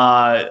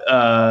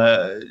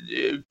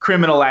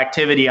criminal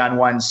activity on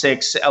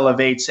 1/6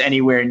 elevates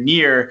anywhere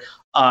near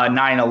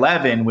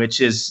 9/11, which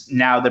is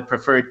now the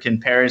preferred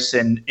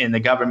comparison in the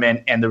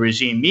government and the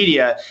regime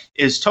media,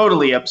 is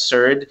totally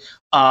absurd.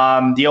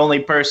 The only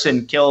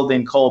person killed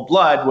in cold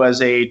blood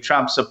was a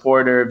Trump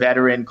supporter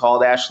veteran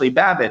called Ashley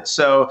Babbitt.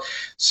 So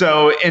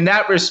in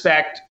that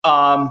respect,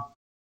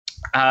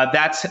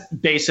 that's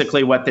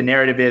basically what the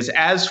narrative is.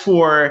 As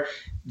for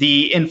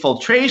the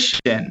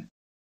infiltration,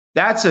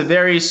 that's a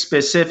very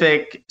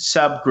specific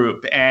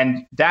subgroup,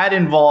 and that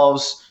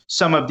involves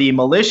some of the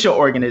militia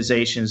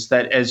organizations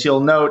that, as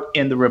you'll note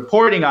in the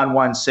reporting on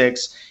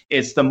 1/6,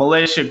 it's the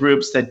militia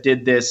groups that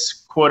did this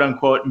quote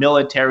unquote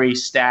military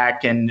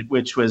stack, and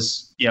which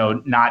was,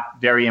 not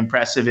very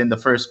impressive in the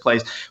first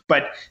place.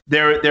 But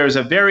there's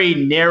a very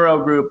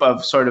narrow group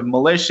of sort of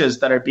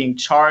militias that are being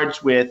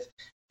charged with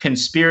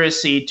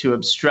conspiracy to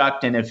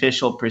obstruct an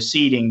official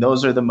proceeding.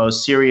 Those are the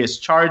most serious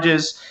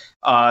charges.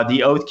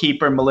 The Oath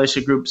Keeper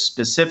militia group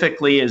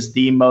specifically is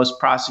the most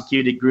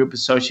prosecuted group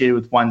associated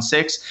with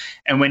 1/6.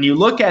 And when you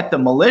look at the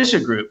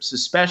militia groups,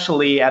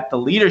 especially at the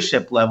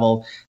leadership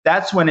level,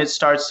 that's when it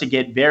starts to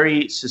get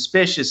very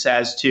suspicious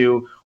as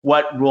to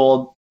what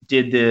role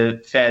did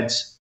the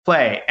feds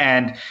play.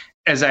 And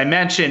as I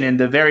mentioned in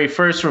the very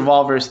first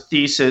Revolver's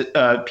thesis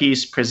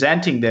piece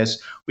presenting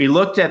this, we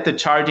looked at the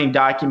charging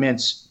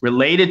documents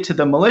related to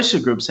the militia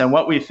groups. And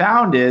what we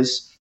found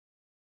is,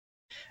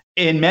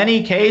 in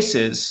many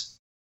cases,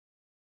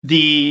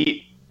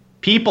 the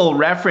people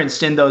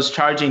referenced in those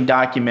charging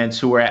documents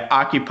who were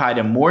occupied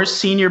a more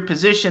senior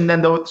position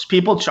than those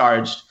people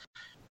charged,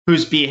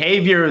 whose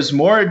behavior is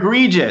more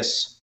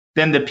egregious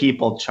than the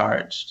people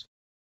charged.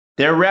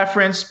 They're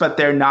referenced, but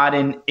they're not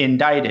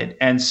indicted.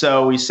 And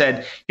so we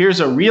said, here's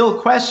a real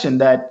question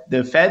that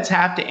the feds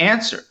have to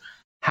answer.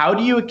 How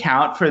do you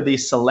account for the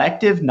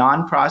selective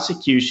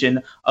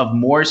non-prosecution of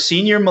more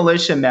senior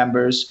militia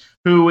members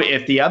who,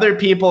 if the other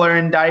people are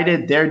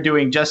indicted, they're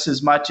doing just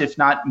as much, if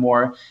not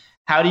more?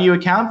 How do you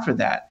account for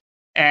that?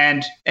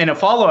 And in a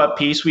follow-up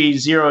piece, we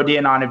zeroed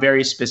in on a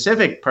very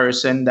specific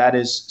person, that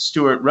is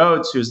Stuart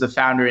Rhodes, who's the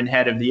founder and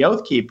head of the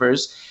Oath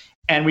Keepers.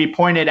 And we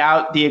pointed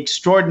out the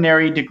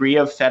extraordinary degree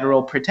of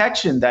federal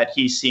protection that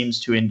he seems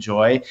to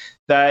enjoy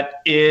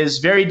that is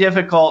very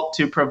difficult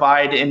to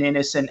provide an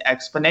innocent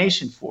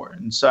explanation for.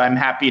 And so I'm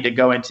happy to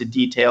go into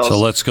details. So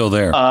let's go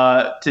there.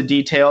 To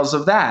details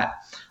of that.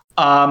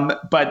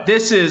 But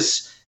this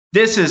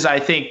is, I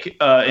think,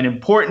 an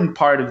important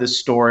part of the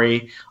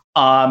story.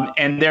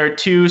 And there are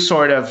two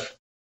sort of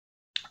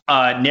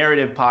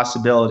narrative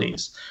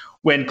possibilities.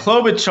 When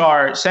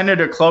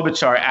Senator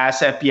Klobuchar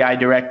asked FBI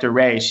Director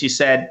Wray, she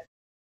said,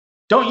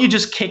 don't you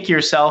just kick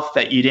yourself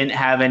that you didn't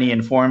have any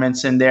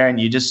informants in there and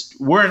you just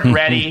weren't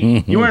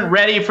ready? You weren't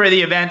ready for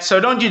the event, so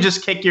don't you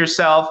just kick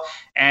yourself?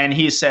 And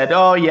he said,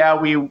 oh, yeah,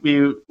 we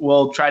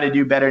will try to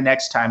do better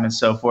next time and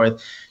so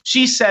forth.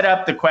 She set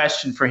up the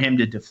question for him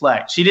to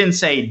deflect. She didn't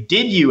say,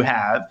 did you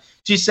have?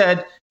 She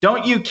said,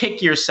 don't you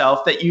kick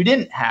yourself that you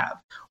didn't have?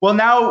 Well,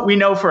 now we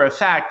know for a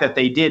fact that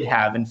they did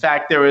have. In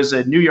fact, there was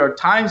a New York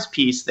Times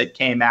piece that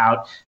came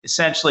out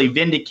essentially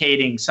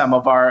vindicating some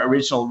of our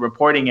original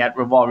reporting at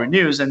Revolver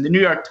News. And the New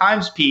York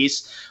Times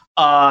piece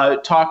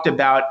talked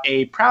about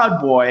a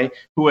Proud Boy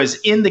who was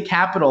in the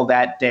Capitol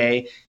that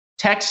day,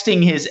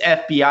 texting his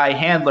FBI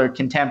handler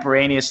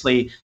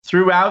contemporaneously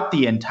throughout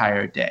the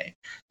entire day.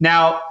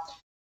 Now,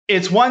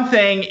 it's one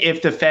thing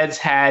if the feds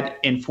had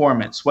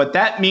informants. What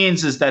that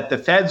means is that the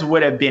feds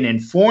would have been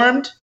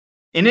informed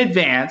in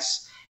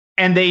advance,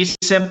 and they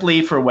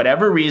simply, for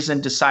whatever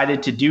reason,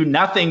 decided to do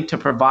nothing to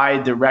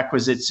provide the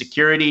requisite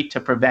security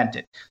to prevent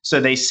it. So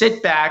they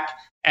sit back,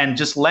 and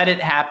just let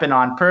it happen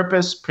on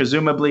purpose,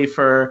 presumably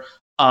for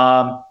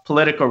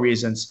political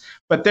reasons.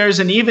 But there's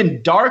an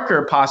even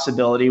darker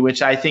possibility,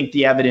 which I think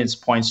the evidence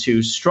points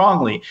to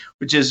strongly,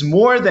 which is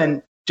more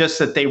than just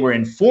that they were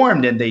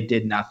informed and they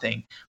did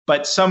nothing,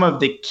 but some of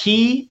the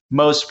key,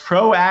 most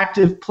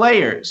proactive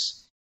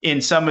players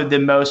in some of the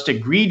most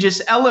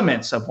egregious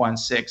elements of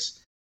 1-6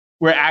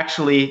 were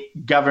actually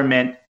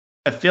government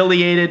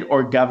affiliated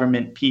or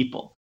government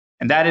people.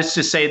 And that is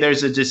to say,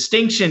 there's a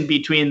distinction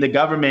between the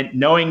government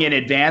knowing in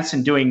advance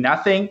and doing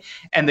nothing,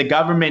 and the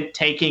government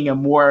taking a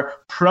more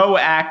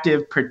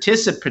proactive,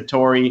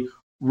 participatory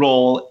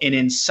role in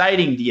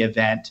inciting the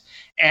event.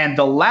 And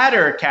the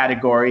latter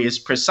category is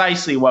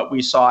precisely what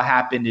we saw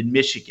happen in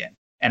Michigan.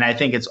 And I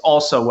think it's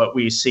also what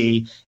we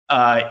see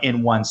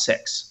in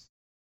 1-6.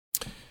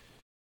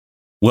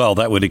 Well,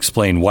 that would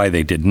explain why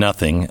they did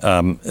nothing.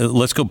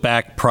 Let's go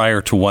back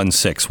prior to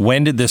 1-6.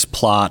 When did this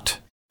plot,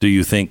 do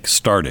you think,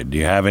 started? Do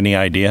you have any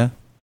idea?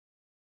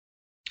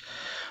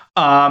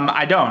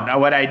 I don't.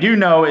 What I do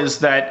know is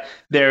that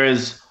there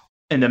is,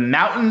 in the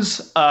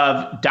mountains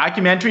of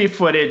documentary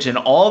footage and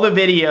all the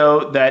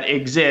video that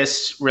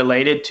exists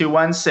related to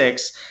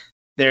 1-6,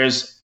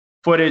 there's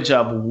footage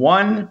of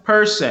one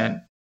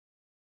person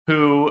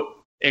who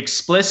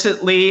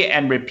explicitly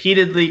and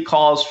repeatedly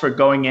calls for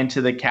going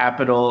into the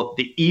Capitol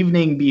the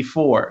evening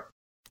before.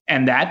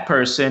 And that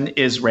person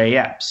is Ray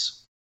Epps.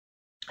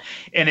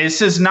 And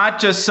this is not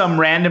just some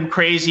random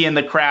crazy in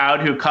the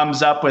crowd who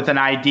comes up with an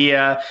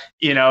idea,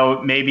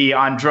 maybe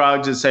on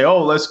drugs and say,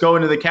 oh, let's go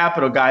into the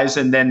Capitol, guys,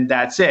 and then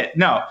that's it.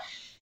 No,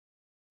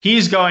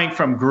 he's going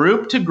from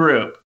group to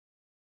group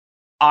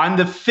on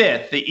the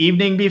 5th, the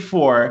evening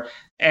before.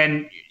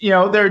 And,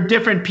 there are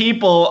different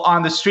people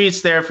on the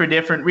streets there for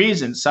different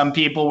reasons. Some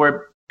people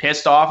were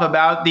pissed off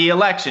about the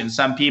election.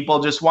 Some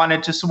people just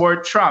wanted to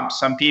support Trump.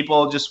 Some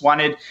people just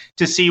wanted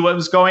to see what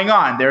was going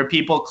on. There are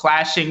people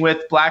clashing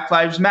with Black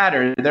Lives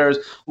Matter. There's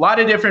a lot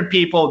of different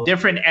people,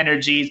 different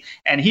energies.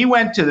 And he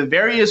went to the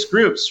various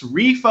groups,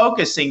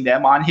 refocusing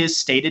them on his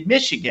stated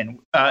mission,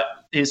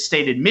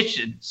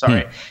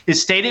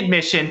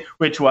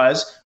 which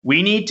was,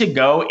 we need to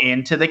go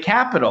into the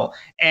Capitol.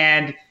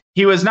 And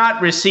he was not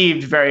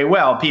received very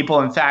well. People,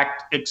 in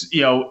fact,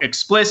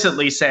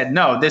 explicitly said,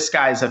 no, this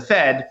guy's a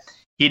Fed.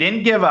 He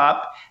didn't give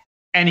up,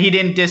 and he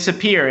didn't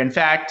disappear. In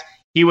fact,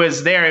 he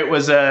was there. It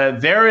was a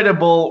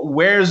veritable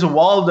Where's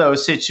Waldo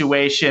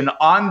situation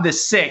on the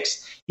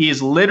 6th.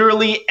 He's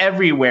literally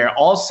everywhere,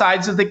 all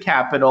sides of the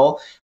Capitol,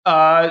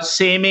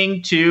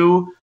 seeming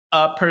to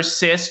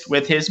persist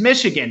with his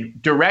mission,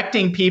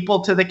 directing people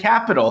to the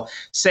Capitol,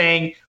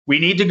 saying, we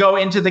need to go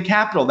into the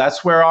Capitol.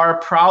 That's where our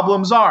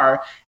problems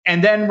are.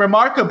 And then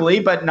remarkably,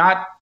 but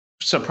not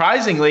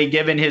surprisingly,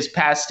 given his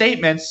past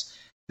statements,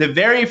 the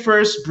very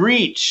first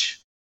breach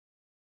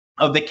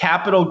of the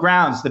Capitol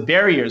grounds, the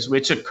barriers,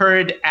 which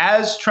occurred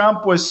as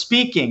Trump was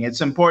speaking. It's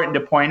important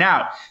to point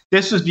out,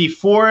 this was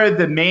before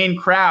the main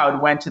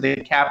crowd went to the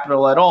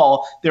Capitol at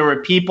all. There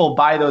were people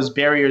by those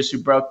barriers who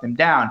broke them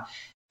down.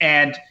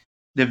 And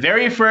the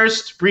very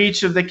first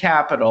breach of the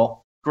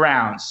Capitol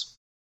grounds,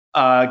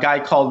 a guy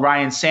called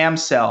Ryan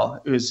Samsell,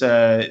 who's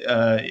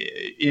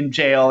in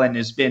jail and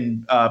has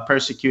been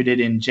persecuted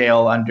in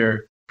jail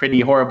under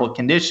pretty horrible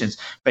conditions.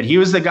 But he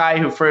was the guy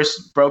who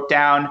first broke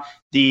down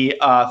the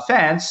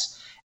fence,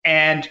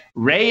 and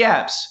Ray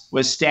Epps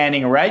was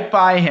standing right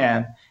by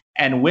him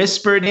and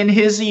whispered in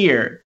his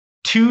ear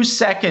 2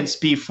 seconds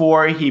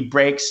before he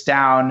breaks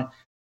down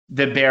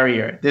the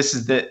barrier. This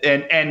is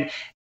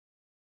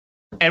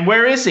and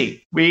where is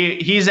he?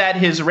 He's at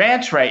his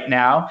ranch right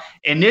now.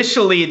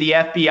 Initially, the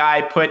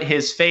FBI put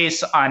his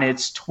face on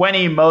its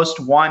 20 most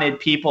wanted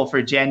people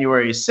for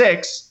January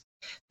 6th.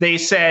 They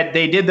said,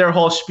 they did their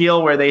whole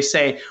spiel where they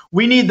say,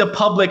 we need the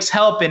public's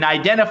help in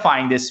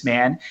identifying this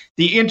man.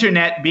 The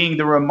internet, being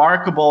the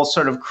remarkable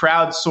sort of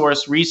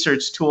crowdsourced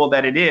research tool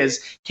that it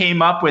is,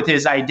 came up with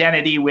his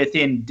identity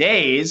within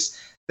days.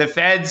 The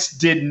feds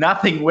did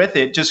nothing with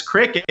it, just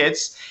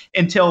crickets,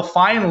 until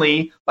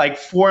finally, like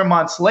 4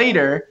 months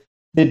later,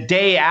 the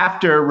day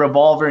after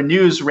Revolver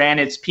News ran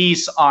its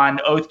piece on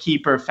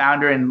Oathkeeper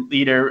founder and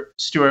leader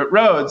Stuart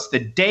Rhodes, the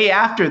day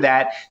after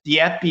that, the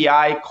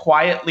FBI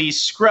quietly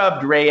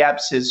scrubbed Ray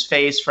Epps'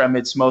 face from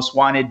its most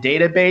wanted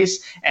database.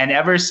 And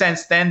ever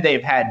since then,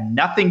 they've had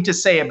nothing to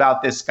say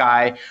about this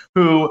guy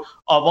who,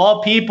 of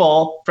all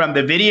people, from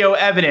the video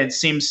evidence,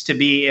 seems to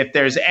be, if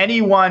there's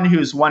anyone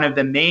who's one of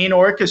the main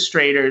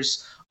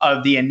orchestrators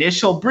of the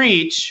initial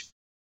breach,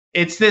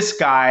 it's this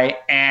guy,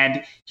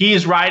 and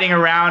he's riding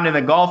around in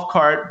the golf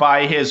cart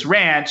by his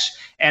ranch,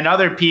 and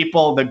other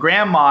people, the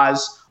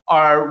grandmas,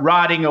 are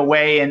rotting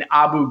away in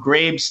Abu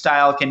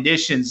Ghraib-style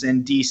conditions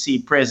in D.C.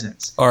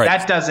 prisons. All right.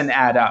 That doesn't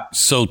add up.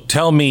 So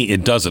tell me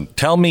it doesn't.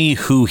 Tell me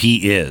who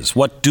he is.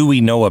 What do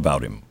we know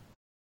about him?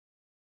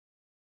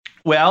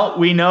 Well,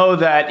 we know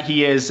that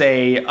he is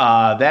a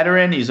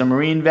veteran. He's a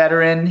Marine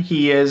veteran.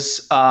 He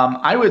is,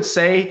 I would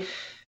say,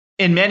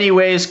 in many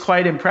ways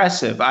quite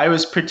impressive. I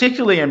was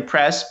particularly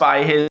impressed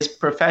by his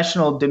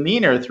professional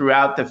demeanor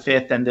throughout the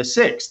fifth and the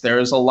sixth. There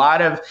was a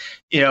lot of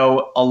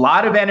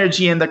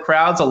energy in the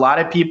crowds, a lot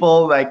of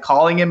people like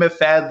calling him a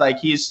Fed. Like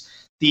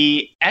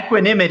the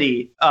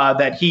equanimity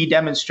that he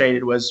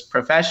demonstrated was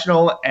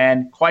professional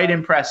and quite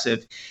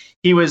impressive.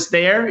 He was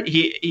there.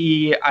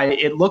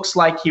 It looks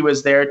like he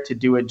was there to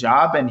do a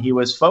job, and he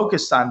was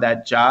focused on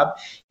that job.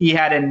 He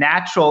had a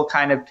natural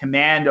kind of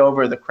command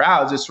over the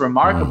crowds. It's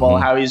remarkable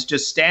how he's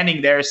just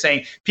standing there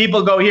saying,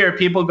 people go here,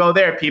 people go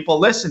there, people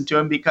listen to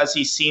him, because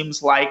he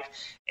seems like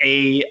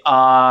he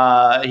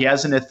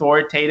has an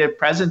authoritative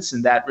presence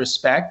in that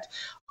respect.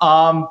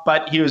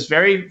 But he was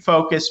very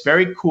focused,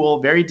 very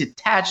cool, very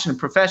detached and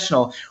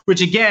professional, which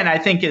again, I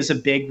think is a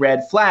big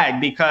red flag,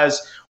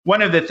 because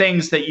one of the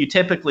things that you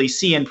typically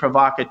see in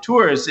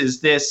provocateurs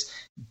is this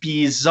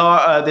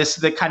bizarre,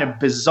 the kind of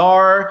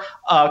bizarre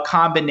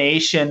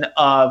combination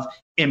of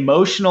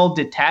emotional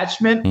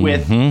detachment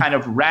with kind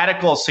of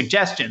radical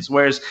suggestions.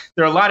 Whereas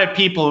there are a lot of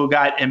people who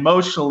got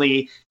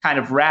emotionally kind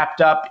of wrapped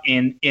up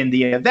in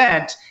the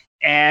event,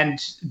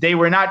 and they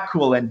were not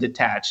cool and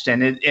detached.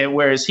 And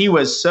whereas he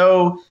was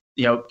so,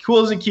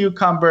 cool as a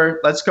cucumber,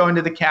 let's go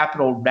into the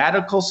Capitol,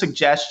 radical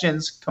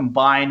suggestions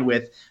combined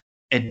with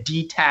a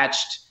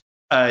detached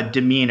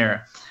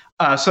demeanor.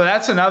 So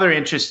that's another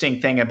interesting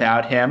thing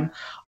about him.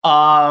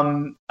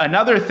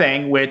 Another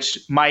thing which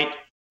might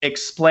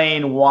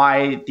explain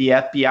why the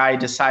FBI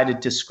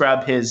decided to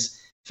scrub his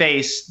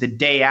face the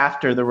day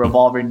after the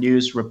Revolver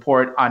News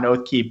report on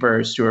Oath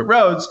Keeper Stewart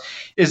Rhodes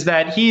is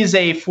that he's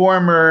a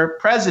former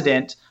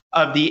president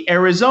of the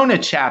Arizona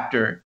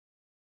chapter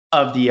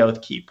of the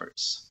Oath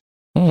Keepers.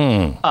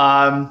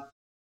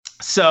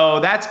 So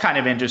that's kind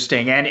of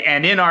interesting.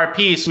 And in our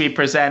piece, we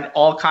present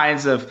all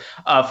kinds of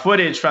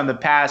footage from the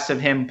past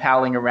of him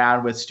palling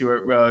around with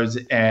Stewart Rhodes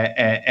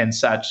and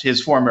such,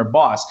 his former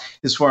boss,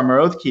 his former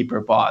Oath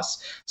Keeper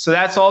boss. So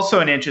that's also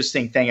an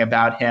interesting thing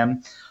about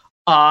him.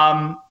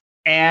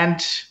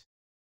 And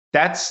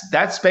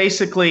that's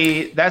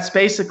basically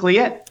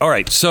it. All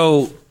right.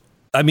 So,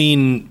 I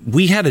mean,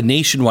 we had a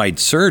nationwide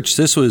search.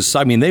 This was,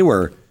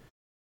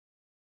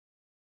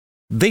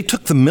 they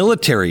took the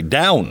military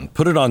down,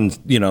 put it on,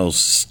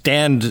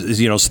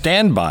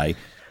 standby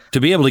to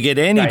be able to get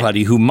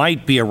anybody who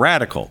might be a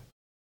radical.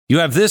 You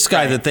have this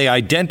guy that they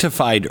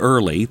identified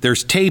early.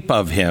 There's tape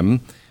of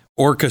him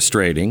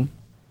orchestrating,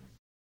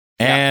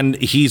 and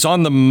he's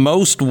on the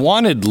most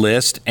wanted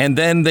list, and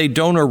then they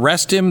don't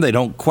arrest him. They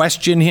don't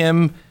question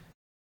him.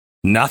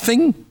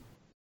 Nothing?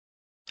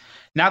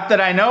 Not that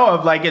I know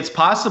of. Like, it's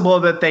possible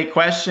that they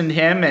questioned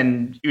him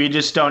and we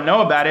just don't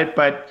know about it,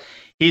 but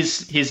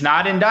he's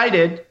not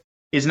indicted.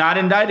 He's not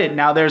indicted.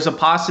 Now, there's a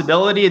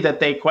possibility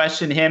that they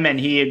questioned him and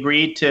he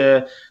agreed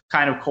to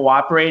kind of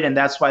cooperate, and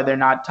that's why they're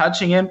not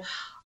touching him.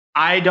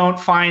 I don't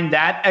find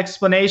that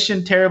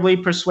explanation terribly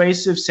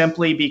persuasive,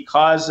 simply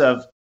because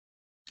of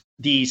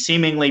the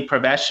seemingly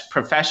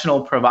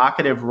professional,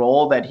 provocative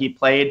role that he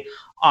played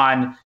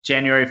on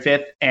January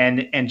 5th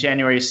and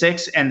January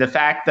 6th, and the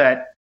fact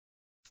that,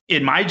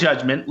 in my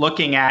judgment,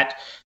 looking at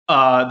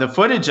the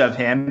footage of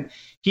him,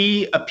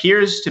 he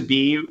appears to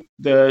be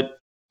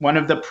one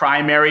of the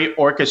primary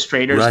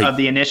orchestrators of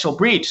the initial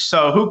breach.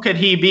 So who could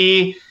he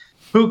be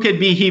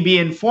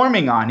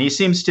informing on? He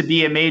seems to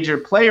be a major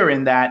player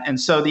in that.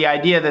 And so the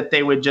idea that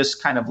they would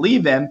just kind of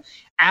leave him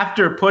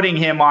after putting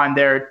him on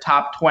their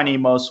top 20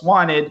 most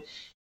wanted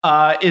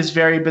is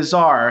very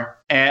bizarre.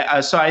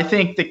 So I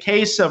think the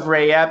case of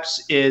Ray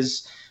Epps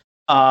is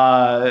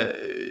hard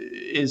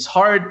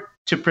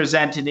to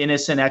present an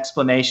innocent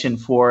explanation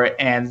for.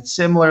 And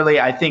similarly,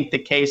 I think the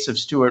case of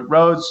Stewart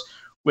Rhodes,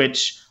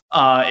 which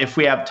if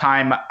we have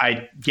time,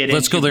 I get into.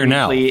 Let's go there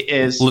now.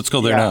 Let's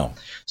go there now.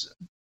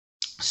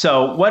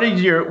 So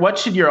what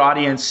should your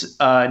audience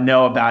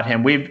know about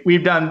him?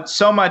 We've done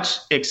so much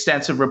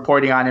extensive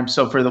reporting on him.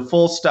 So for the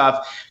full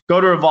stuff,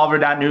 go to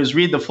revolver.news,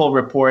 read the full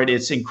report.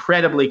 It's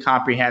incredibly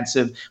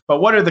comprehensive.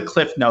 But what are the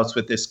cliff notes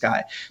with this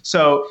guy?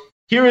 So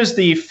here is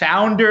the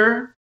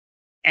founder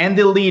and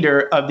the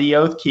leader of the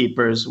Oath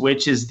Keepers,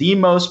 which is the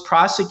most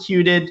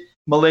prosecuted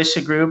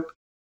militia group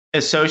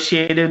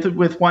associated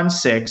with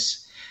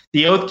 1-6.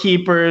 The Oath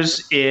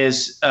Keepers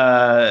is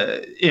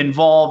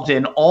involved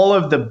in all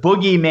of the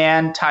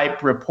boogeyman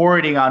type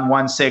reporting on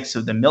 1-6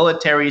 of the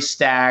military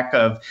stack,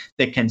 of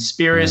the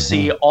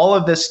conspiracy, all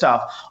of this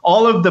stuff.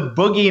 All of the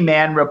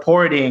boogeyman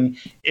reporting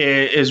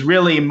is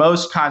really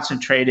most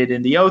concentrated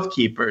in the Oath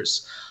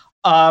Keepers.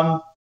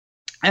 And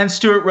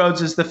Stewart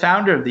Rhodes is the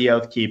founder of the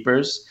Oath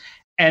Keepers.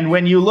 And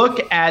when you look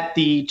at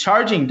the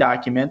charging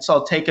documents,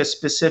 I'll take a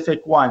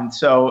specific one.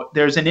 So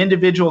there's an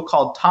individual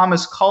called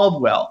Thomas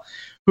Caldwell,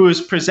 who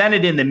is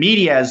presented in the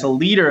media as a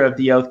leader of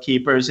the Oath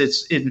Keepers.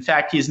 In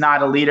fact, he's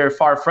not a leader,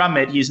 far from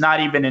it. He's not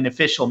even an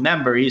official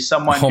member. He's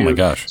someone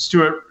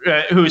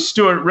who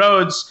Stewart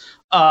Rhodes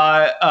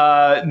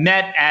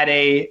met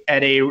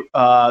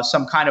at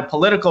some kind of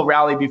political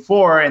rally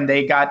before, and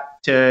they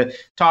got to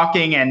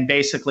talking, and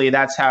basically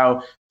that's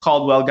how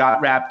Caldwell got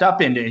wrapped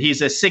up into it.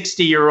 He's a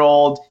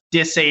 60-year-old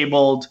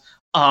disabled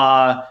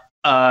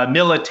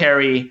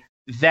military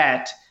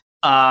vet.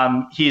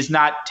 He's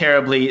not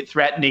terribly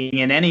threatening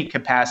in any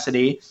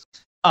capacity.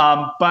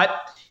 But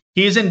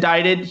he's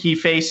indicted. He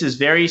faces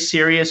very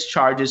serious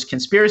charges,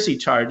 conspiracy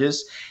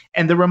charges.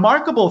 And the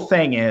remarkable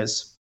thing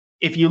is,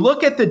 if you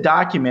look at the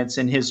documents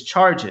in his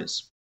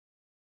charges,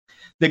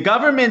 the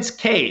government's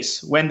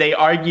case, when they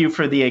argue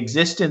for the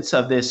existence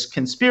of this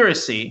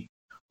conspiracy,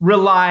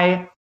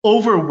 rely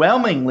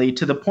overwhelmingly,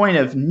 to the point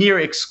of near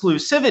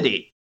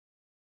exclusivity,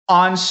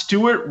 on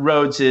Stewart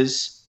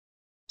Rhodes's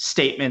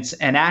statements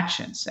and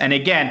actions. And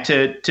again,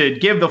 to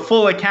give the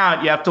full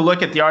account, you have to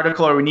look at the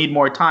article, or we need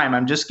more time.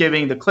 I'm just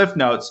giving the cliff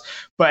notes.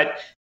 But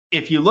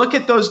if you look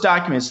at those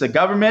documents, the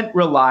government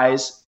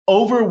relies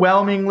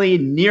overwhelmingly,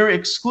 near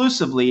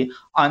exclusively,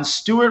 on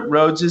Stewart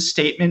Rhodes's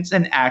statements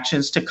and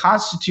actions to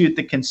constitute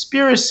the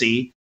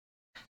conspiracy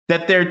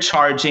that they're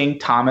charging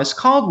Thomas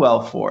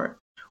Caldwell for,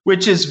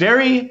 which is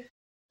very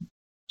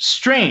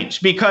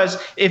strange,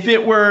 because if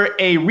it were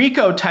a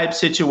RICO type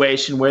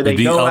situation where they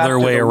go after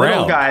the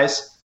little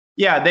guys,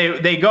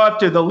 they go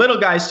after the little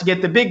guys to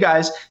get the big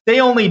guys, they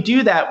only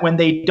do that when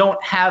they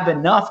don't have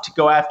enough to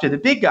go after the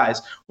big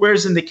guys.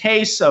 Whereas in the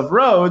case of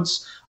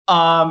Rhodes,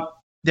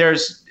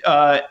 there's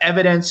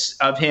evidence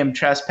of him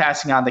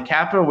trespassing on the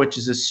Capitol, which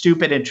is a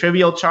stupid and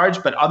trivial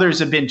charge, but others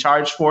have been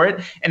charged for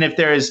it. And if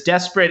they're as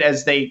desperate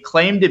as they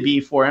claim to be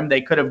for him, they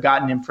could have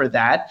gotten him for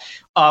that.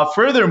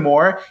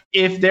 Furthermore,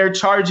 if they're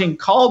charging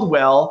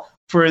Caldwell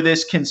for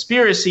this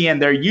conspiracy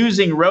and they're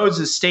using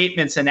Rhodes's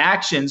statements and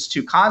actions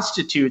to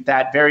constitute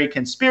that very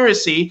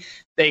conspiracy,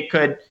 they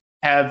could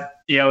have,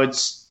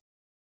 it's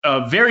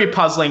very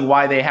puzzling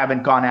why they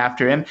haven't gone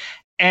after him.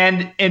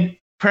 And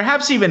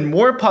perhaps even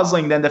more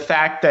puzzling than the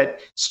fact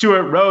that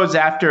Stewart Rhodes,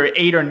 after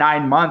 8 or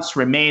 9 months,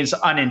 remains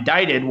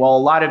unindicted, while a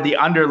lot of the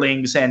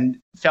underlings and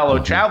fellow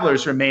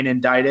travelers remain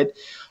indicted,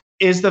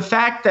 is the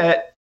fact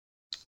that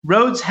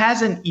Rhodes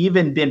hasn't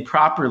even been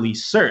properly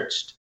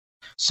searched.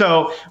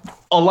 So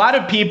a lot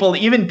of people,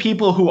 even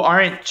people who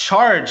aren't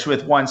charged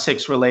with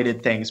 1-6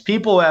 related things,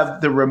 people who have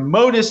the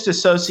remotest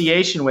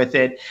association with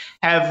it,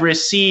 have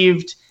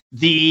received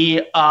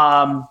the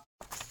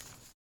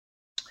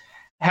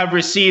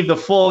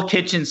full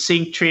kitchen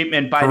sink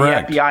treatment by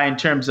Correct. the FBI in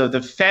terms of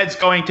the feds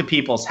going to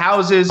people's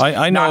houses,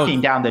 knocking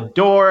down the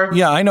door.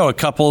 Yeah, I know a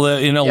couple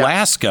in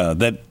Alaska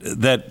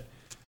that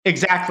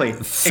Exactly.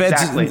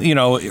 Feds,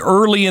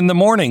 early in the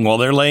morning while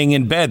they're laying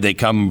in bed, they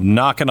come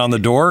knocking on the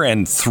door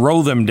and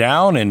throw them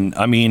down. And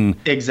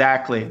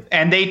exactly.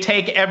 And they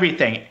take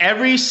everything,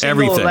 every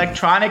single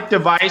electronic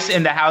device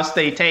in the house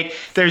they take.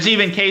 There's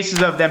even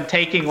cases of them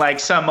taking like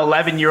some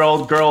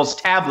 11-year-old girl's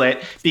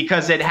tablet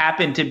because it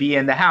happened to be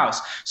in the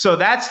house. So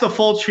that's the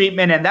full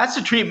treatment. And that's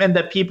the treatment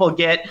that people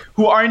get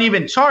who aren't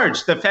even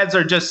charged. The feds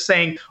are just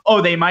saying,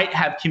 oh, they might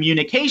have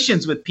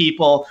communications with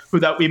people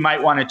that we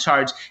might want to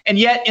charge. And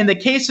yet in the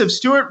case of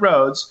Stewart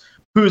Rhodes,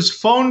 whose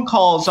phone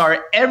calls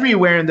are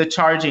everywhere in the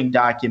charging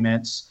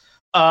documents,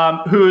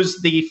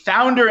 who's the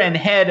founder and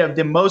head of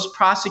the most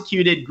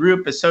prosecuted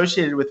group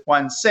associated with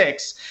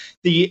 1-6,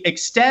 the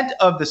extent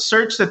of the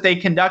search that they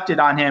conducted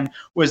on him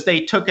was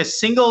they took a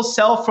single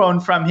cell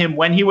phone from him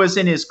when he was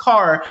in his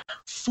car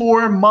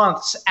 4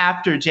 months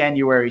after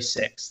January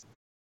 6th.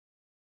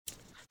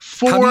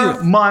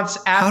 4 months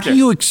after.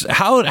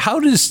 How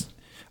does...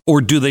 Or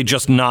do they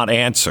just not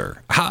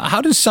answer?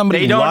 How does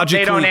somebody logically...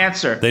 They don't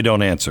answer. They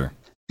don't answer.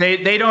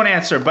 They don't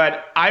answer.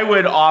 But I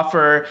would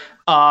offer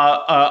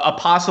a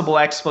possible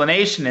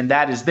explanation, and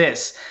that is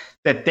this,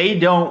 that they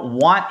don't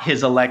want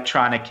his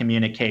electronic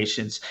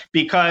communications.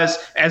 Because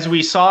as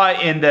we saw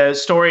in the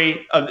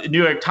story of the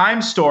New York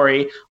Times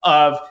story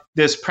of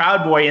this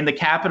Proud Boy in the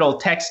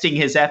Capitol texting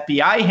his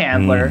FBI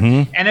handler,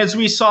 and as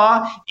we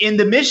saw in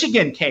the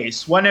Michigan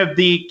case, one of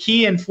the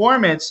key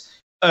informants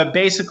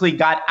basically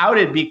got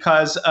outed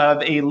because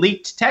of a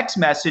leaked text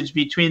message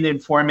between the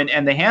informant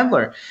and the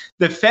handler.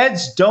 The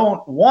feds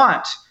don't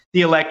want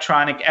the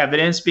electronic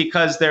evidence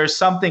because there's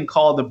something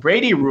called the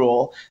Brady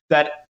Rule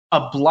that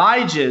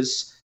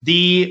obliges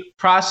the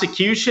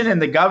prosecution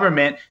and the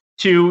government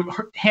to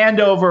hand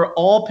over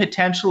all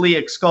potentially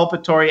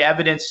exculpatory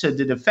evidence to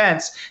the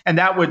defense, and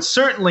that would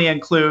certainly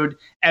include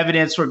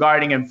evidence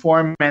regarding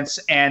informants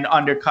and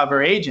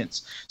undercover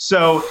agents.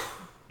 So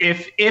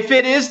If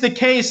it is the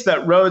case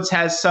that Rhodes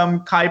has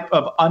some type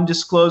of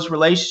undisclosed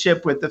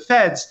relationship with the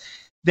feds,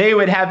 they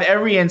would have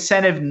every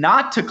incentive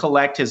not to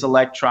collect his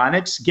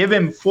electronics, give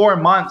him 4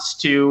 months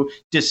to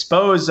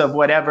dispose of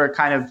whatever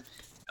kind of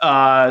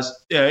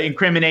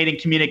incriminating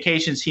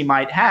communications he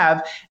might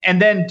have,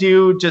 and then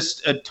do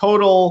just a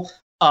total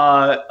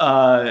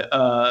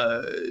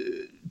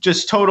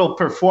total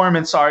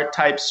performance art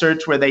type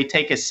search where they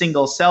take a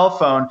single cell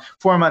phone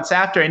 4 months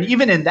after. And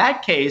even in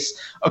that case,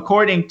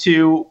 according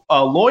to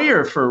a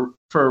lawyer for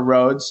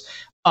Rhodes,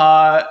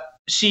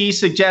 she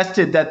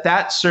suggested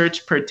that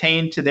search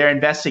pertained to their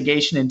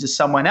investigation into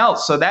someone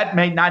else. So that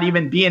may not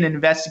even be an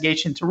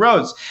investigation to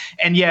Rhodes.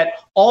 And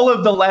yet all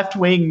of the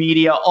left-wing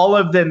media, all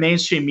of the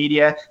mainstream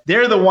media,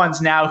 they're the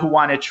ones now who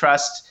want to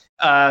trust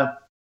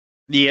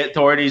the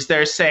authorities.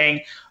 They're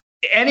saying,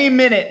 any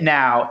minute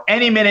now,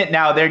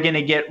 they're going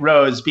to get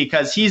Rose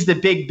because he's the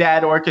big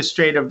bad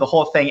orchestrator of the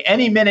whole thing.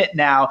 Any minute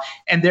now.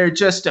 And they're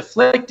just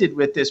afflicted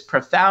with this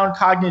profound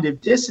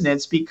cognitive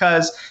dissonance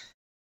because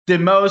the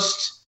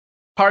most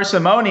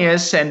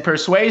parsimonious and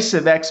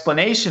persuasive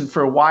explanation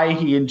for why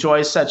he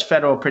enjoys such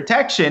federal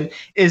protection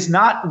is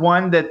not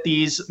one that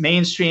these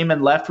mainstream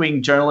and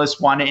left-wing journalists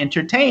want to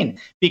entertain,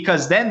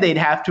 because then they'd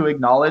have to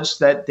acknowledge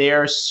that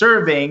they're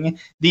serving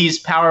these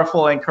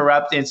powerful and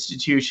corrupt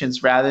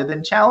institutions rather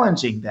than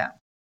challenging them.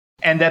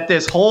 And that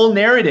this whole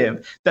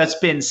narrative that's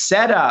been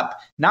set up,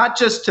 not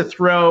just to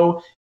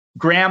throw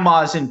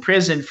grandmas in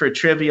prison for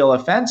trivial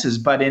offenses,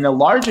 but in a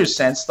larger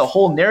sense, the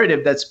whole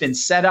narrative that's been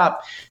set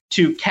up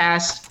to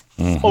cast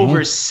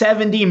over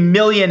 70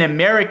 million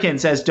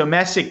Americans as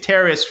domestic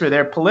terrorists for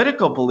their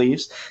political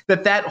beliefs,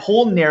 that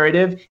whole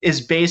narrative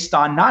is based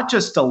on not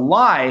just a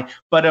lie,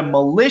 but a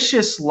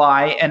malicious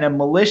lie and a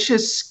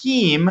malicious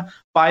scheme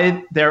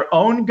by their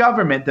own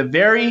government. The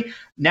very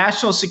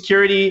national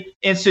security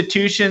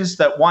institutions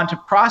that want to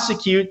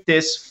prosecute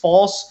this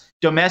false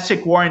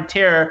domestic war and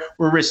terror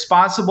were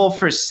responsible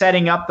for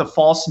setting up the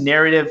false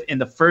narrative in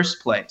the first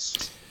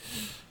place.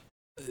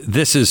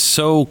 This is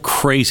so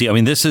crazy. I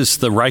mean, this is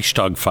the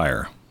Reichstag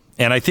fire.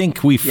 And I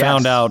think we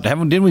found out,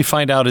 didn't we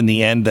find out in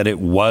the end that it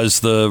was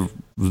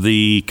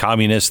the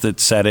communists that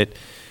said it?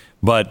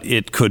 But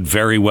it could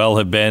very well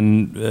have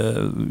been,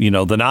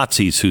 the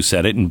Nazis who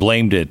said it and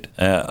blamed it.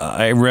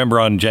 I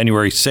remember on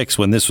January 6th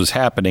when this was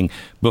happening,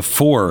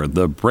 before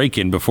the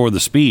break-in, before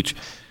the speech,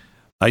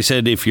 I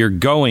said, if you're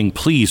going,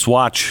 please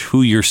watch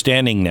who you're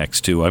standing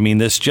next to. I mean,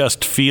 this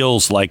just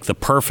feels like the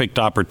perfect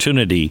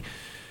opportunity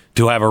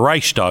to have a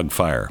Reichstag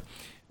fire.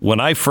 When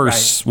I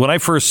first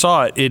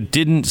saw it, it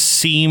didn't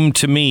seem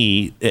to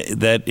me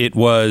that it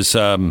was.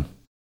 I've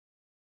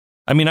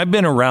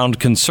been around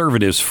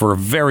conservatives for a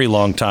very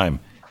long time.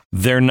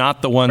 They're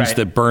not the ones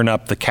that burn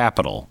up the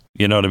Capitol.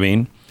 You know what I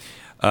mean?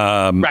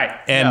 Right.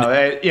 And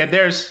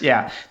there's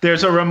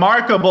a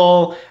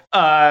remarkable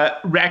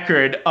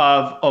record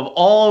of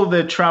all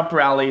the Trump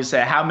rallies.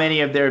 How many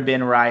have there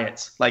been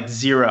riots? Like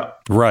zero.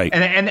 Right.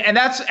 And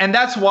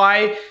that's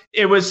why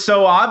it was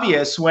so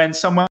obvious when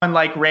someone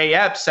like Ray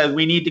Epps said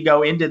we need to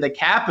go into the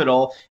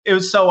Capitol. It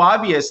was so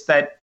obvious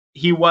that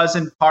he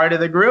wasn't part of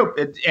the group.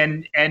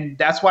 And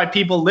that's why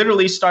people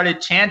literally started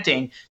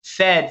chanting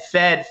Fed,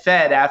 Fed,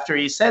 Fed after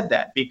he said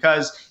that,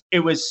 because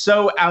it was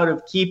so out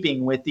of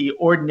keeping with the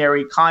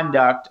ordinary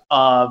conduct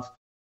of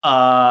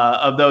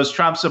those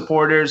Trump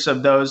supporters,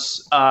 of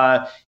those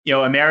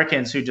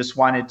Americans who just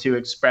wanted to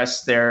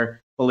express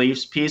their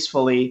beliefs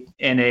peacefully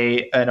in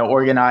an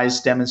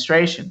organized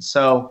demonstration.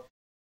 So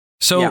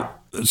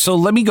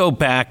let me go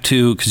back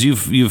to, because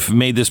you've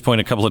made this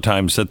point a couple of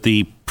times, that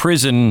the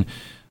prison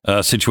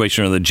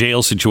situation or the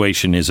jail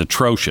situation is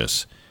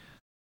atrocious.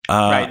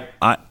 Right.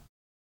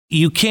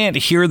 You can't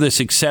hear this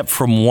except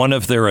from one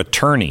of their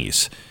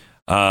attorneys.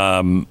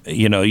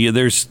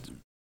 There's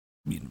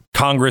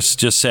Congress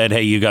just said,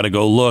 hey, you got to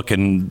go look.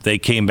 And they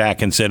came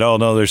back and said, oh,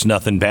 no, there's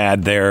nothing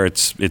bad there.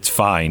 It's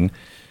fine.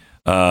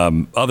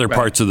 Other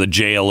parts of the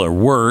jail are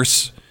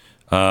worse,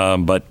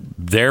 but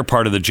their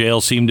part of the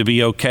jail seemed to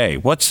be okay.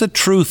 What's the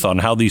truth on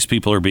how these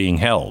people are being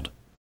held?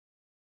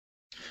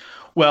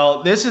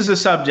 Well, this is a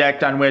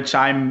subject on which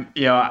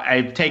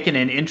I've taken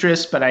an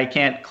interest, but I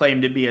can't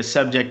claim to be a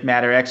subject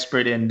matter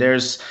expert in.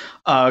 There's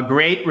a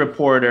great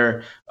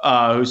reporter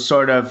who's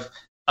sort of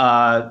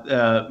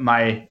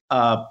my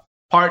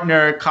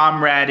partner,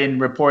 comrade in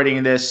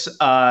reporting this,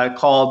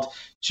 called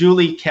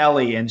Julie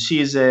Kelly, and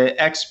she's an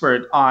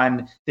expert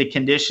on the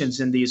conditions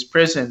in these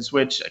prisons,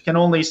 which I can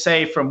only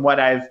say from what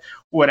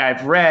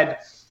I've read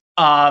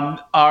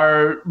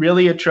are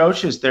really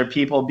atrocious. There are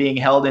people being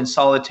held in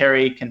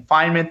solitary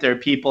confinement. There are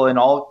people in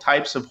all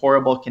types of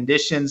horrible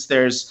conditions.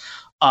 There's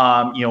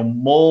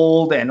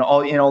mold, and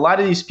all. A lot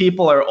of these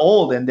people are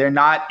old, and they're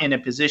not in a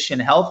position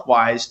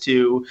health-wise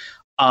to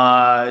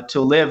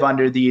live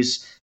under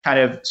these kind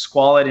of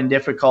squalid and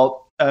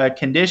difficult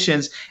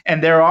conditions.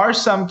 And there are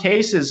some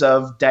cases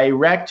of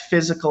direct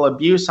physical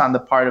abuse on the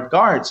part of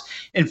guards.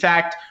 In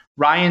fact,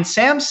 Ryan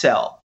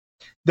Samsell,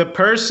 the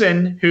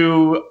person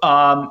who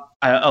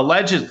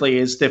allegedly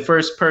is the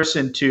first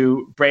person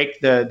to break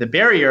the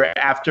barrier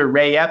after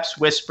Ray Epps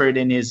whispered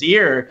in his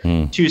ear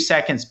 2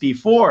 seconds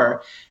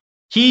before,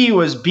 he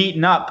was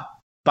beaten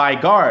up by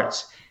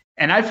guards.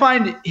 And I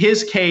find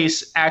his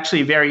case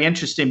actually very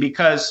interesting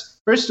because,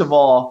 first of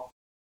all,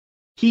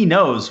 he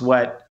knows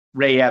what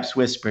Ray Epps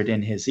whispered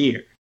in his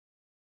ear.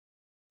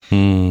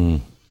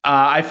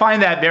 I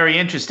find that very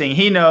interesting.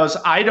 He knows.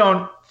 I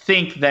don't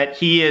think that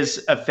he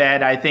is a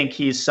Fed. I think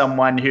he's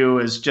someone who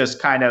is just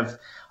kind of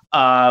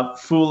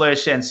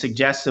foolish and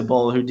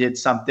suggestible, who did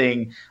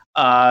something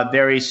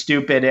very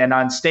stupid and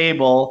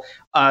unstable.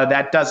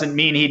 That doesn't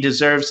mean he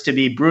deserves to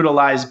be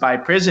brutalized by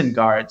prison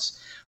guards.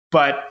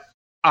 But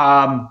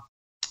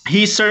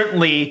he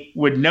certainly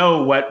would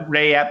know what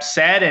Ray Epps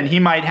said, and he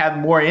might have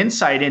more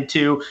insight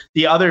into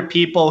the other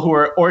people who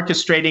are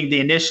orchestrating the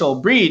initial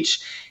breach.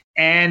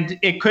 And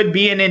it could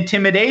be an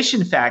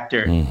intimidation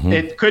factor. Mm-hmm.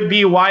 It could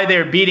be why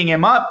they're beating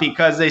him up,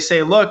 because they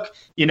say, look,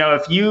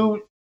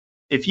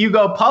 if you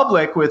go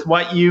public with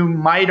what you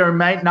might or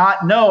might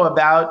not know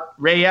about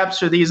Ray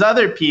Epps or these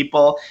other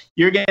people,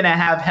 you're going to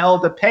have hell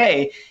to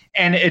pay.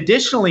 And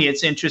additionally,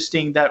 it's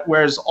interesting that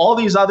whereas all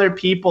these other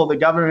people, the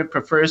government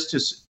prefers to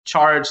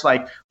charge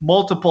like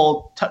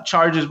multiple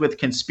charges with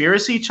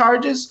conspiracy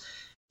charges,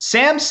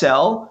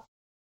 Samcel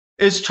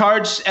is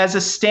charged as a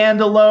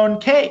standalone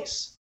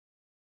case,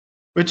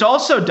 which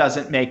also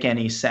doesn't make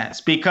any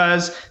sense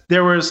because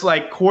there was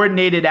like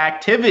coordinated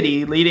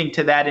activity leading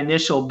to that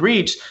initial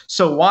breach.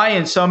 So why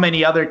in so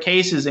many other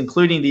cases,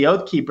 including the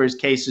Oath Keepers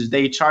cases,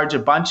 they charge a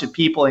bunch of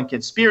people in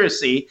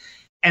conspiracy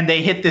and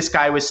they hit this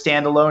guy with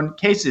standalone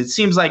cases? It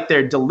seems like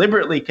they're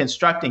deliberately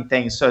constructing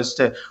things so as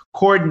to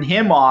cordon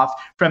him off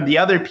from the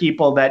other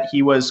people that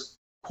he was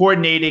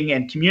coordinating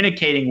and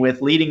communicating with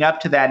leading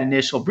up to that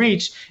initial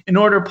breach in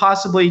order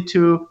possibly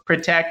to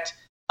protect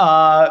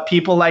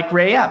people like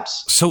Ray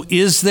Epps. So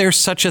is there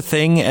such a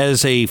thing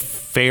as a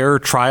fair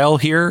trial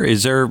here?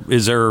 Is there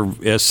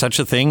such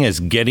a thing as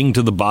getting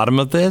to the bottom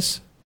of this?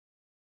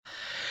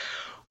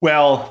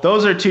 Well,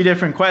 those are two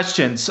different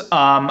questions.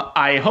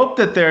 I hope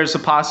that there's a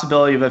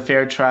possibility of a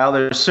fair trial.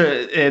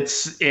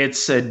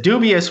 It's a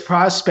dubious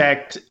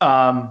prospect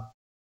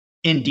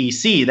in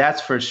D.C., that's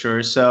for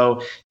sure.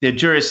 So the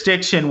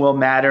jurisdiction will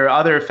matter.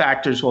 Other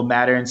factors will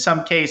matter. In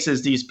some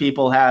cases, these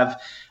people have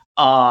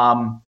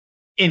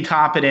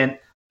incompetent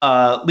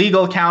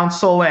legal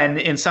counsel, and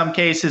in some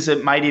cases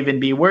it might even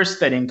be worse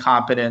than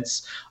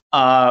incompetence,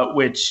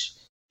 which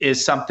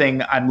is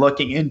something I'm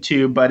looking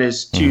into, but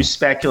is too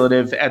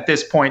speculative at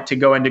this point to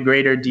go into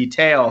greater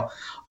detail.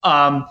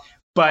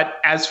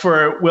 But as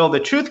for will the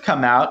truth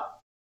come out?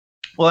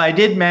 Well, I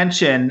did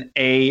mention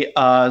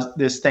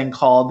this thing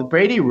called the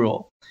Brady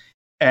Rule,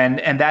 and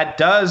that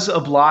does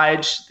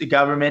oblige the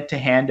government to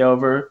hand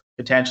over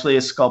potentially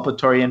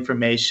exculpatory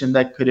information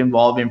that could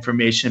involve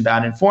information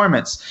about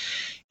informants.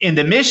 In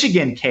the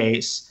Michigan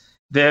case,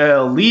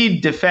 the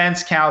lead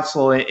defense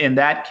counsel in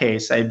that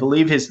case, I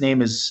believe his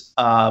name is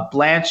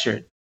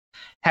Blanchard,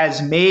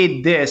 has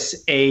made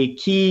this a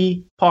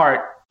key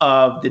part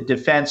of the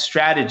defense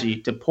strategy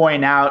to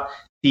point out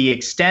the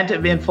extent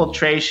of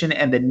infiltration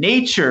and the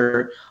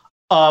nature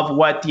of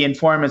what the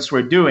informants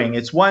were doing.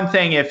 It's one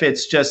thing if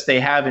it's just they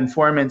have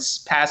informants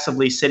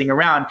passively sitting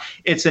around.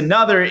 It's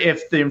another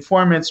if the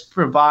informants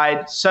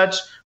provide such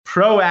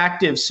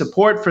proactive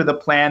support for the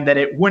plan that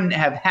it wouldn't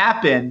have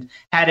happened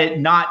had it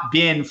not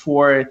been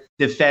for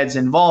the Fed's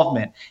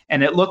involvement.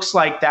 And it looks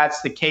like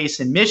that's the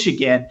case in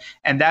Michigan,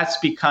 and that's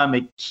become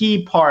a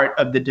key part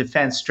of the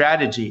defense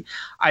strategy.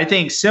 I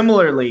think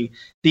similarly,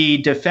 the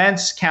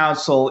defense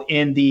counsel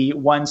in the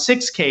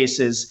 1-6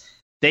 cases,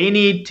 they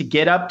need to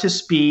get up to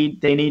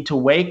speed. They need to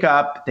wake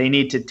up. They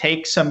need to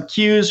take some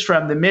cues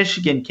from the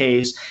Michigan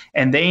case,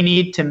 and they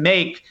need to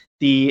make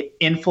the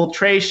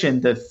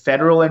infiltration, the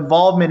federal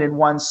involvement in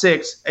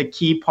 1-6, a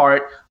key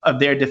part of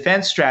their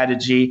defense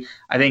strategy.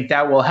 I think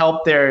that will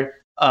help the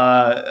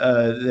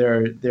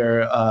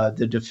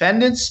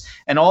defendants,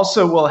 and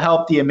also will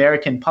help the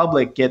American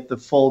public get the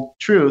full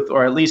truth,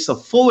 or at least a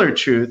fuller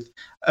truth,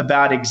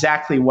 about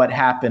exactly what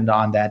happened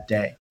on that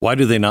day. Why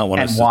do they not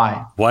want us?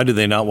 Why? Why do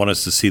they not want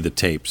us to see the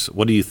tapes?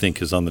 What do you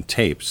think is on the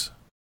tapes?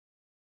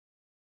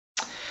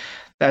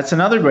 That's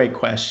another great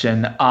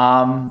question.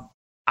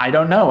 I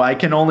don't know. I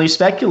can only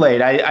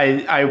speculate.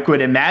 I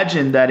would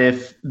imagine that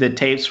if the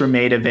tapes were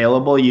made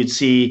available, you'd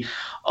see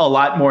a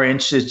lot more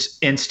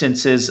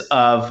instances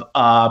of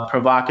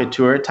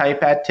provocateur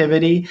type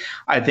activity.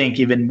 I think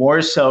even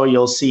more so,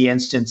 you'll see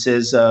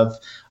instances of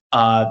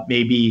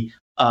maybe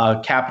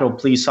Capitol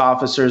police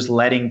officers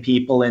letting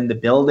people in the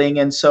building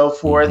and so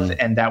forth,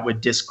 and that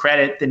would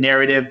discredit the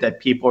narrative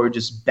that people were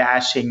just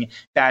bashing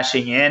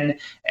in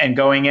and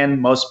going in.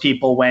 Most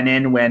people went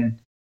in when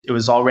it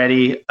was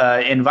already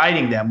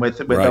inviting them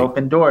with right.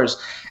 Open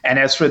doors. And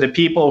as for the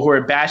people who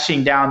are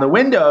bashing down the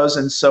windows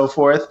and so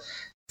forth,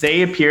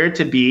 they appear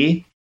to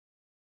be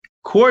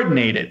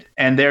coordinated,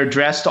 and they're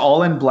dressed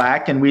all in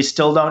black, and we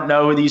still don't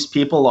know who these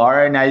people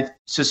are. And I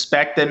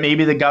suspect that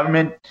maybe the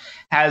government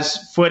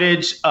has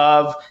footage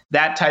of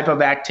that type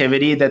of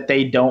activity that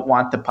they don't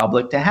want the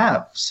public to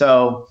have.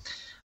 So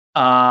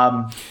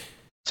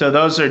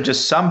those are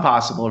just some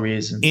possible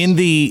reasons. In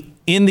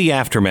the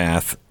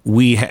aftermath,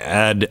 we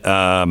had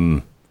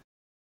the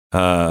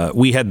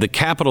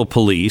Capitol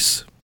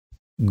Police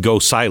go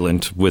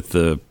silent with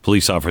the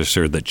police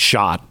officer that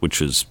shot,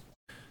 which is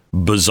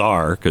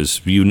bizarre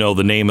because you know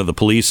the name of the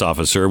police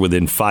officer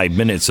within 5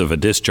 minutes of a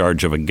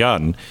discharge of a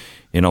gun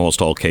in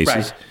almost all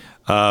cases.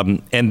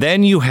 Right. And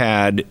then you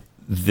had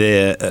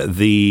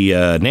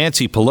the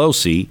Nancy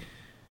Pelosi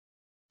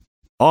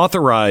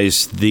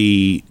authorize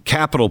the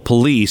Capitol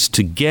Police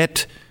to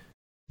get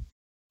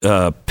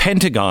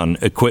Pentagon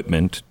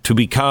equipment to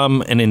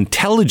become an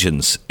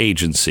intelligence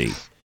agency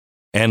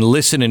and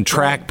listen and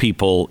track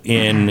people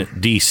in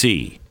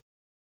D.C.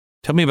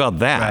 Tell me about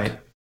that. Right.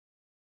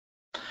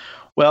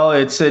 Well,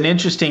 it's an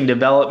interesting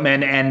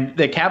development, and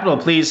the Capitol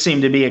Police seem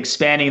to be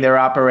expanding their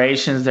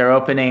operations. They're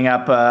opening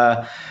up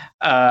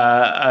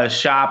a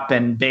shop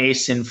and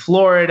base in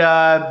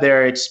Florida.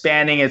 They're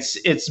expanding.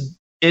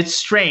 It's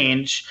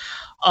strange,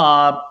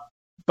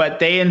 but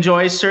they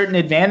enjoy certain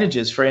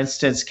advantages. For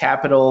instance,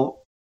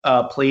 Capitol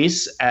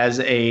Police, as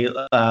a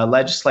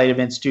legislative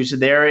institution,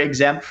 they're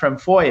exempt from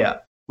FOIA,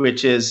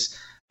 which is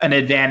an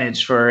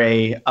advantage for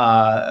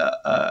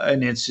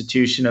an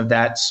institution of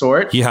that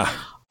sort. Yeah.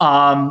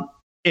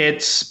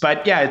 It's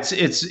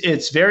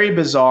very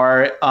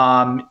bizarre.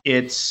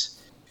 It's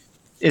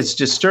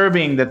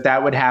disturbing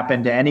that would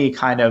happen to any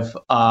kind of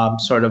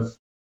sort of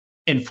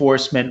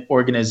enforcement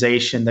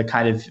organization, the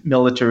kind of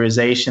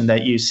militarization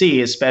that you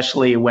see,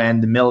 especially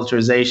when the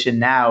militarization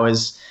now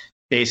is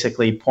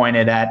basically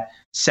pointed at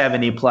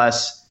 70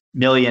 plus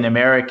million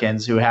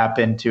Americans who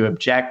happen to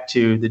object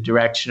to the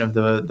direction of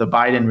the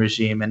Biden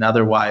regime and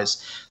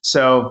otherwise.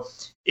 So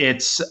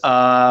it's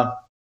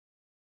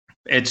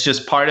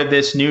just part of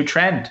this new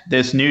trend,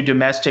 this new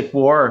domestic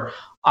war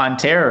on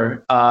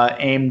terror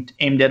aimed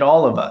at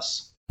all of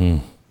us.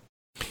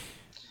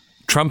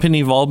 Trump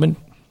involvement?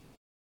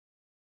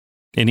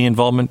 Any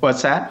involvement?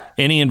 What's that?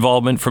 Any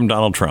involvement from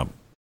Donald Trump?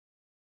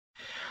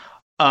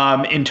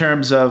 In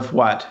terms of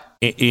what?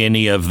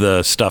 Any of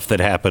the stuff that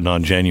happened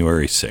on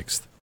January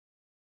 6th?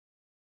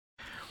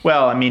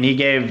 Well, I mean, he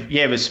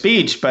gave a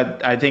speech,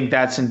 but I think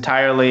that's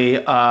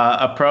entirely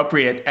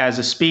appropriate as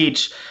a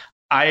speech.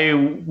 I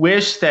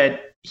wish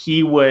that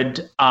he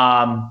would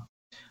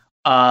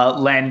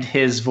lend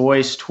his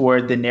voice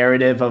toward the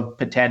narrative of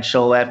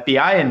potential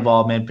FBI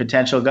involvement,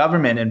 potential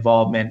government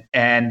involvement,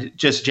 and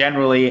just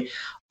generally,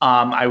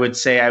 I would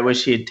say I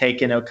wish he had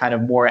taken a kind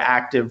of more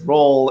active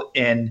role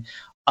in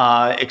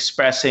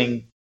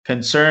expressing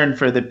concern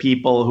for the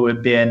people who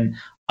have been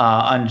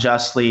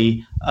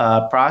unjustly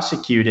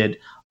prosecuted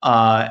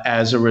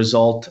as a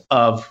result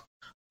of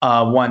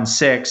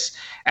 1/6.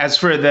 As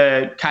for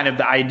the kind of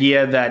the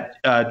idea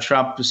that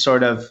Trump was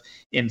sort of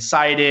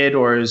incited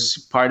or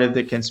is part of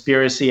the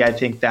conspiracy, I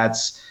think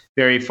that's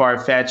very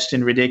far-fetched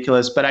and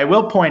ridiculous. But I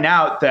will point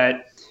out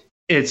that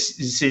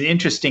it's an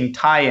interesting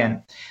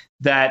tie-in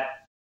that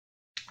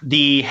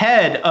the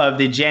head of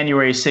the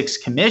January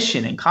 6th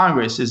Commission in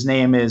Congress, his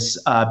name is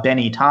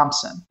Benny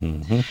Thompson.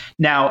 Mm-hmm.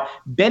 Now,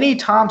 Benny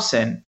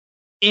Thompson,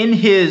 in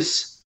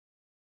his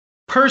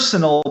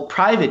personal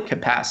private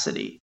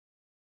capacity,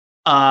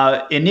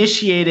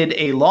 initiated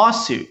a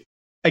lawsuit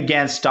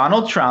against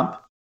Donald Trump,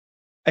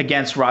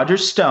 against Roger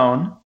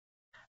Stone,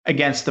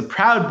 against the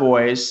Proud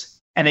Boys,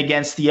 and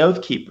against the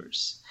Oath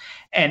Keepers.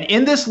 And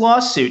in this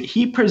lawsuit,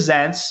 he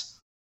presents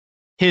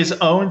his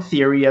own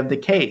theory of the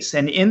case.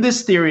 And in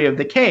this theory of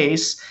the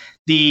case,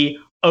 the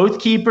Oath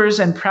Keepers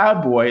and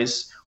Proud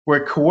Boys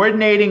were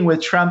coordinating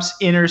with Trump's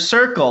inner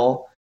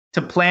circle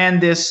to plan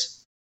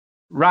this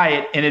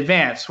riot in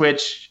advance,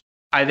 which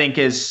I think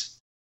is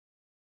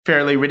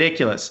fairly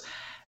ridiculous.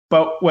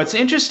 But what's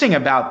interesting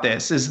about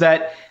this is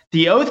that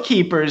the Oath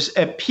Keepers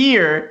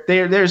appear, they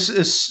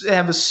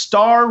have a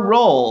star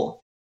role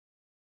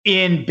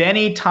in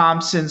Benny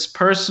Thompson's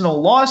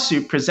personal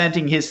lawsuit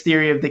presenting his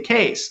theory of the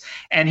case.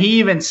 And he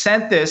even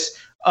sent this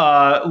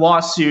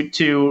lawsuit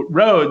to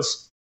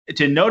Rhodes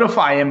to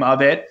notify him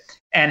of it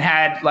and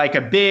had like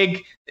a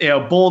big,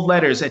 bold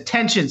letters,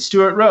 "Attention,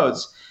 Stuart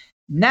Rhodes."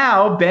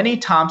 Now, Benny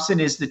Thompson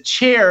is the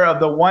chair of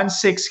the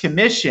 1/6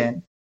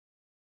 Commission,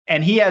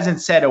 and he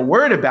hasn't said a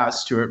word about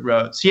Stuart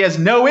Rhodes. He has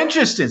no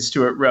interest in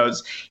Stuart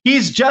Rhodes.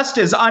 He's just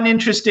as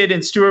uninterested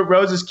in Stuart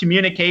Rhodes'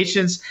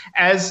 communications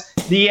as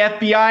the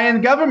FBI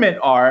and government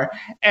are.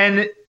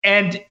 And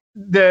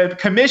the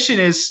commission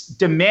is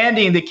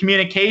demanding the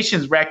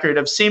communications record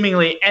of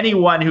seemingly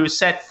anyone who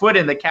set foot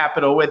in the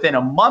Capitol within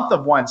a month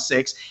of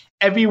 1/6,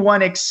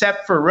 everyone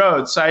except for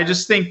Rhodes. So I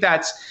just think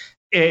that's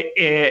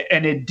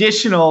an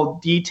additional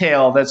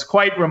detail that's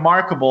quite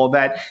remarkable,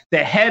 that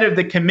the head of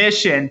the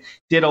commission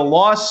did a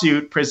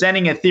lawsuit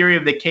presenting a theory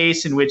of the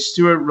case in which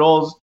Stuart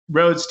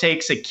Rhodes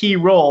takes a key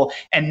role.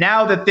 And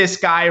now that this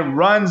guy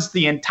runs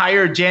the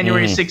entire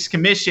January 6th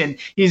Commission,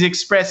 he's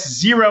expressed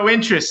zero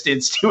interest in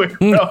Stuart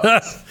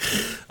Rhodes.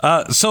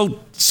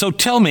 So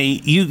tell me,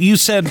 you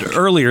said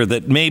earlier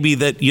that maybe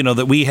that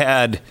we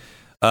had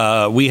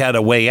a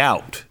way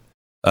out,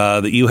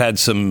 that you had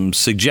some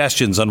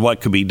suggestions on what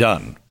could be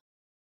done.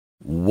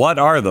 What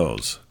are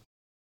those?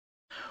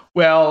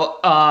 Well,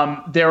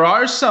 there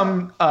are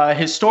some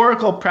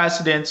historical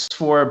precedents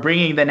for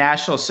bringing the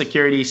national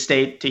security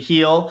state to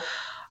heel.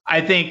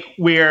 I think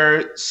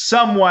we're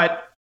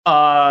somewhat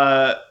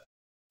at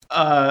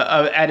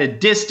a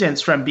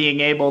distance from being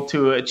able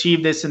to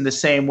achieve this in the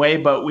same way,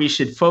 but we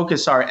should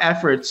focus our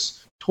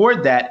efforts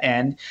toward that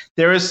end.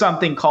 There is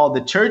something called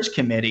the Church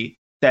Committee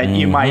that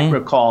you might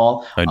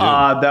recall,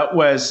 that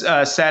was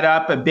set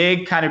up, a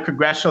big kind of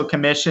congressional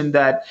commission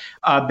that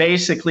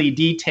basically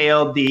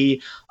detailed the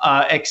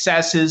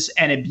excesses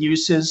and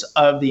abuses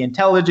of the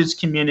intelligence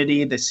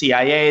community, the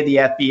CIA, the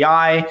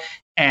FBI,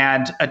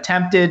 and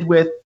attempted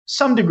with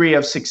some degree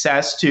of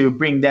success to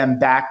bring them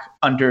back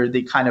under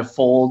the kind of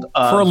fold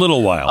of, for a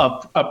little while,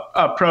 of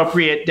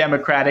appropriate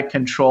democratic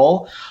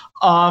control.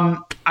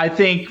 I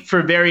think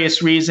for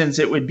various reasons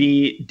it would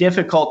be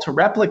difficult to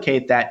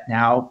replicate that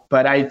now,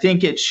 but I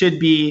think it should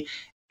be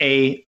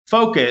a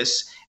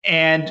focus.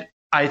 And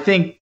I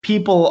think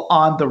people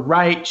on the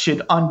right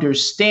should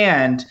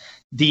understand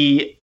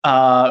the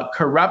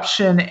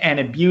corruption and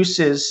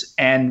abuses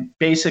and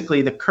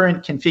basically the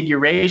current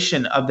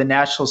configuration of the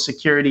national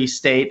security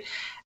state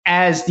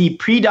as the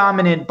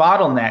predominant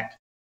bottleneck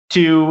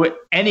to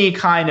any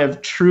kind of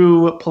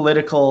true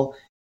political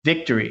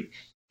victory. You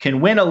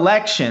can win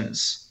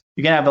elections,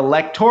 you can have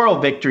electoral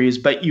victories,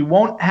 but you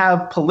won't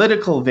have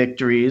political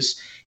victories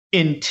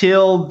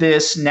until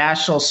this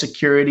national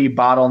security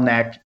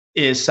bottleneck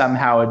is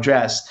somehow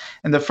addressed.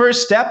 And the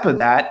first step of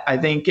that, I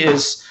think,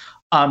 is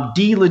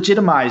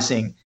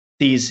delegitimizing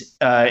these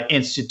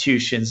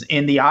institutions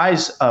in the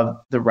eyes of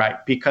the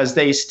right, because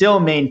they still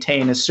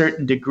maintain a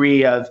certain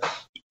degree of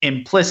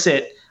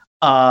implicit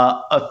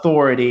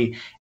authority.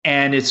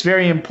 And it's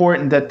very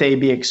important that they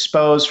be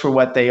exposed for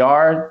what they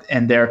are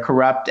and their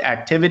corrupt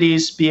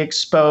activities be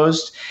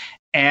exposed.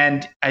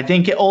 And I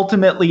think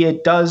ultimately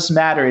it does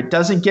matter. It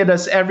doesn't get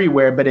us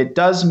everywhere, but it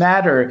does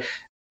matter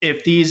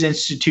if these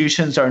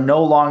institutions are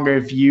no longer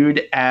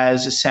viewed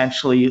as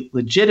essentially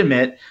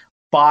legitimate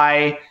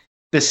by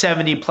the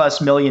 70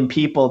 plus million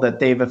people that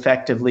they've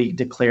effectively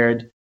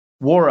declared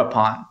war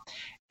upon.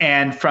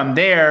 And from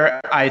there,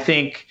 I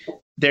think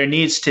there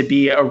needs to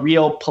be a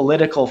real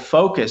political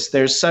focus.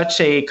 There's such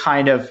a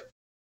kind of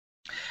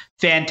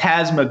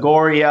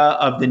phantasmagoria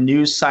of the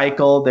news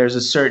cycle. There's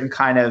a certain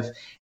kind of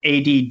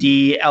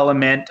ADD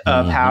element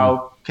of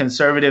how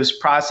conservatives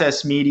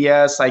process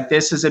media. It's like,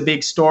 this is a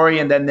big story,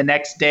 and then the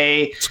next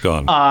day it's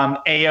gone.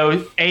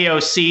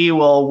 AOC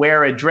will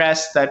wear a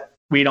dress that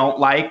we don't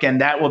like, and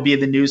that will be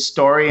the news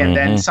story. And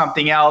then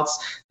something else,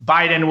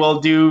 Biden will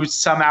do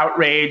some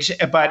outrage.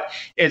 But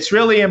it's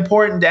really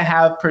important to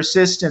have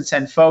persistence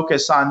and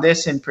focus on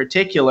this in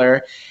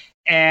particular.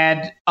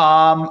 And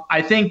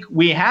I think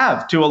we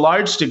have, to a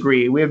large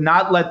degree. We have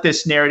not let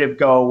this narrative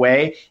go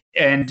away.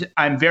 And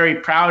I'm very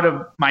proud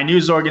of my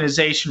news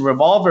organization,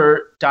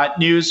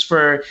 Revolver.News,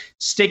 for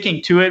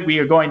sticking to it. We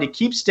are going to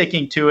keep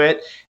sticking to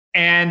it.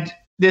 And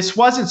this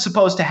wasn't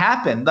supposed to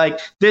happen. Like,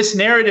 this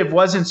narrative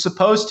wasn't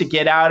supposed to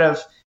get out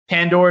of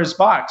Pandora's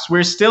box.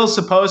 We're still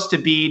supposed to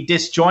be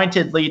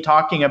disjointedly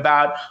talking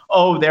about,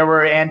 oh, there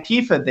were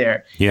Antifa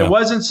there. Yeah. It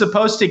wasn't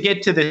supposed to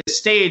get to the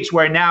stage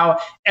where now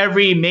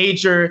every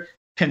major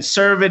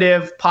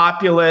conservative,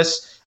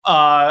 populist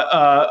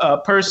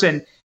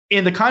person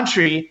in the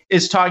country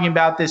is talking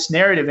about this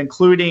narrative,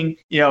 including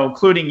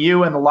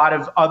you and a lot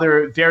of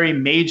other very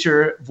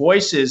major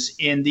voices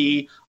in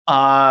the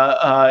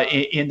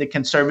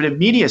conservative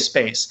media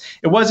space.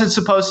 It wasn't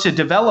supposed to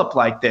develop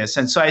like this.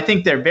 And so I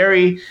think they're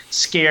very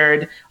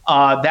scared.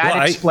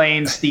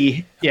 Explains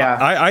the.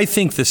 I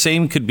think the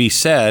same could be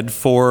said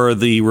for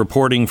the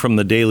reporting from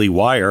the Daily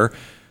Wire,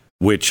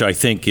 which I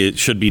think it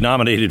should be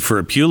nominated for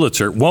a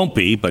Pulitzer. Won't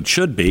be, but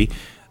should be.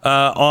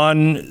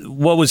 On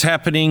what was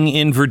happening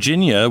in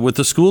Virginia with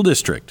the school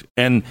district.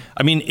 And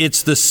I mean,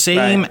 it's the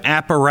same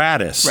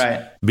apparatus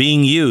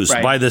being used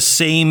by the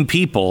same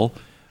people.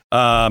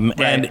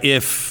 And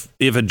if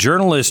a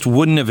journalist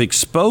wouldn't have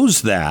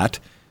exposed that,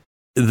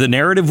 the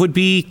narrative would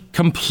be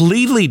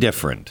completely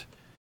different.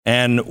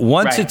 And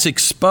once it's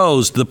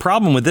exposed, the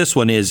problem with this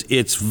one is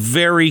it's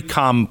very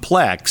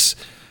complex.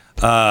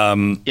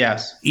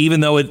 Yes. Even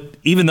though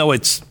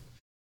it's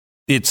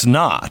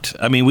not.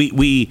 I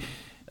mean,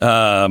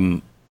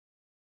 I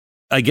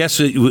guess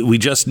we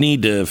just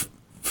need to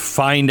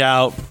find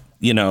out,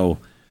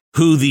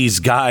 who these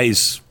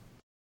guys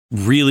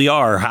really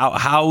are.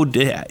 How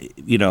did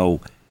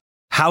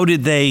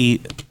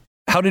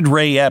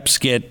Ray Epps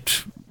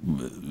get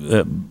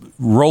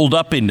rolled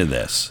up into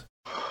this?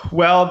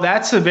 Well,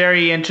 that's a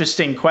very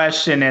interesting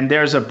question, and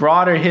there's a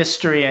broader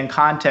history and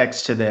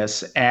context to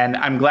this. And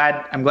I'm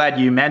glad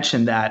you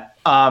mentioned that.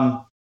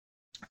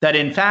 That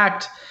in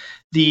fact,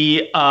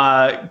 the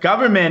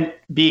government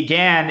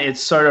began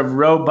its sort of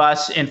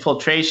robust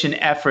infiltration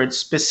efforts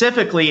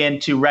specifically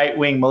into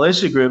right-wing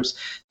militia groups.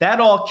 That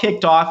all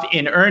kicked off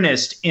in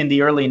earnest in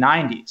the early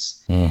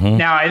 90s.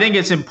 Now, I think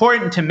it's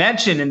important to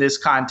mention in this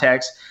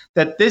context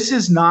that this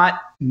is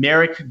not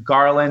Merrick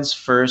Garland's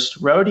first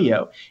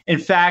rodeo. In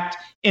fact,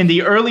 in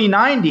the early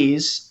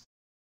 90s,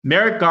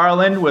 Merrick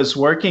Garland was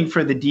working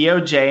for the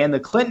DOJ and the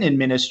Clinton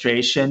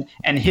administration,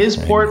 and his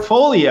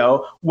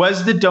portfolio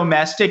was the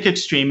domestic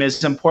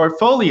extremism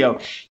portfolio.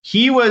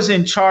 He was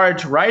in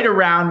charge right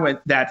around with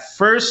that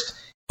first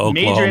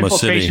major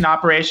infiltration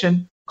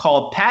operation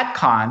called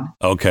PatCon.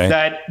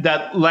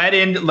 That led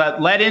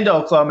into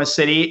Oklahoma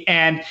City.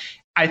 And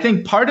I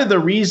think part of the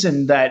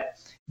reason that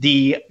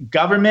the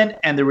government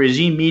and the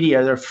regime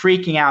media, they're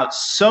freaking out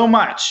so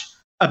much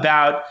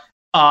about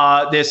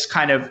this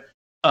kind of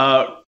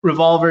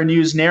Revolver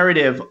News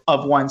narrative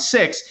of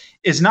 1-6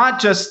 is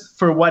not just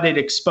for what it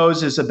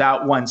exposes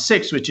about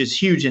 1-6, which is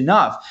huge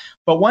enough.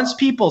 But once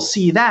people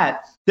see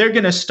that, they're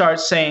going to start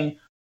saying,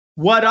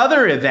 what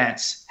other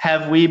events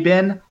have we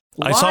been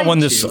I saw one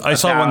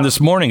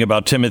this morning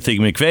about Timothy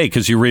McVeigh,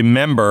 because you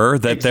remember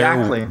that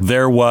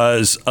there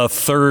was a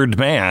third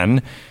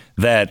man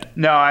that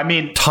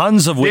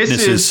tons of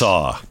witnesses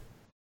saw.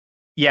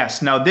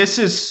 Yes, no, this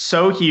is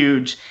so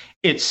huge.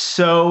 It's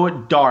so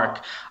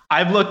dark.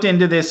 I've looked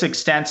into this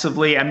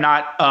extensively. I'm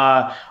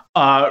not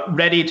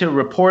ready to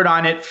report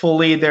on it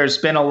fully. There's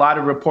been a lot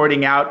of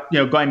reporting out,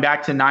 going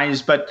back to the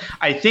 90s, but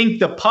I think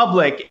the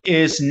public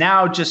is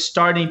now just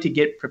starting to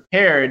get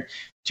prepared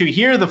to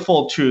hear the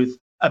full truth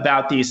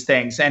about these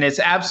things. And it's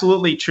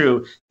absolutely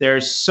true.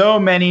 There's so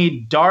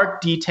many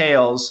dark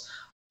details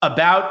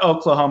about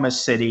Oklahoma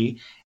City,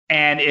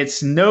 and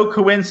it's no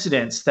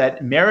coincidence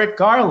that Merrick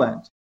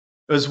Garland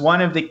was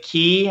one of the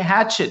key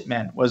hatchet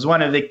men, was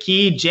one of the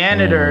key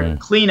janitor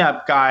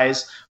cleanup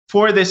guys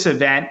for this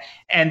event,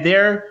 and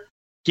they're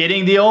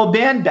getting the old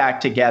band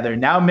back together.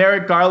 Now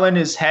Merrick Garland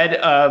is head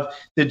of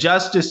the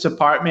Justice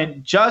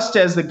Department, just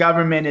as the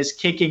government is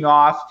kicking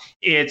off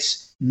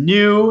its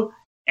new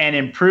and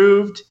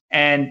improved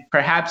and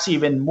perhaps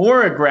even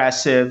more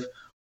aggressive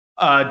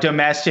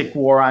domestic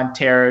war on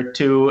terror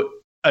to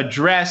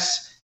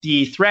address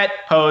the threat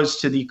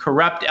posed to the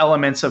corrupt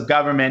elements of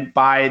government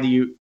by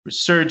the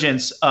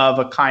resurgence of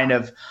a kind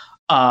of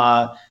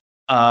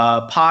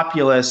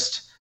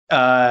populist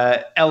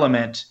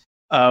element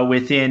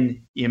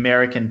within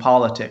American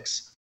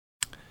politics.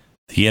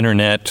 The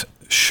internet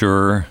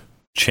sure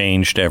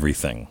changed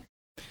everything.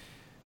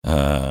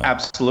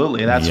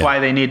 Absolutely. That's why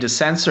they need to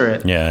censor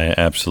it. Yeah,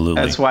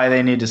 absolutely. That's why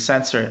they need to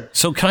censor it.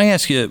 So can I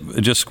ask you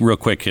just real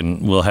quick,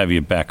 and we'll have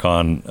you back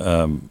on, at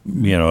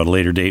a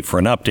later date for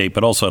an update,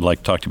 but also I'd like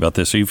to talk to you about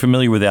this. Are you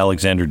familiar with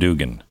Alexander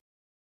Dugin?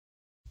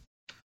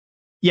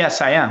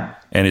 Yes, I am.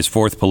 And his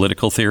fourth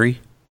political theory?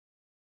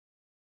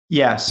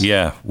 Yes.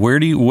 Yeah.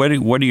 What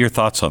are your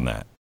thoughts on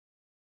that?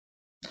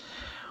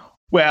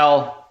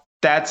 Well,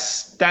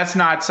 that's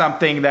not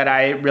something that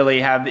I really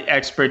have the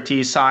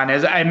expertise on.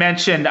 As I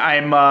mentioned,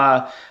 I'm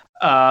a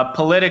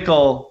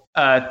political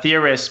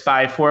theorist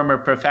by former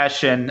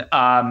profession,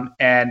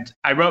 and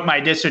I wrote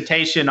my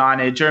dissertation on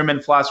a German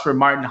philosopher,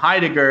 Martin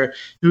Heidegger,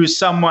 who's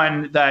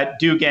someone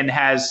that Dugin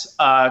has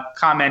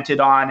commented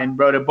on and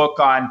wrote a book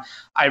on.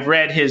 I've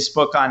read his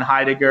book on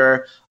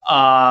Heidegger.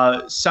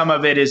 Some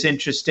of it is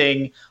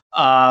interesting.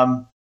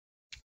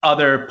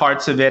 Other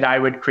parts of it I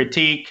would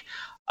critique.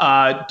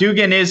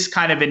 Dugin is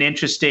kind of an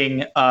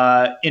interesting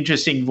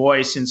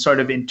voice in sort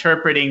of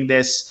interpreting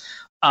this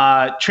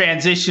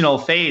transitional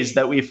phase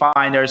that we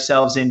find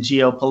ourselves in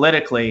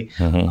geopolitically.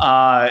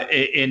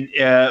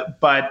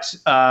 But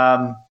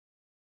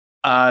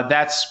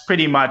that's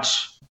pretty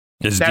much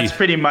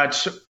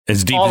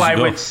all I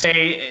would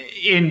say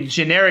in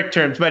generic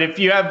terms. But if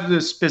you have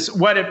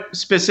what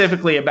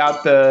specifically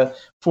about the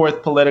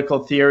fourth political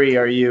theory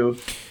are you?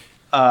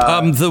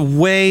 The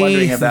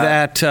way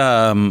that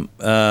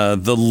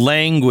the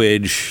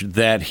language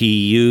that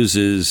he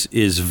uses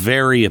is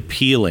very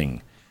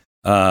appealing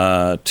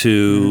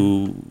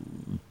to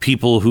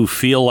people who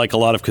feel like a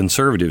lot of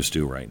conservatives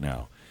do right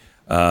now.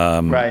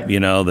 Right.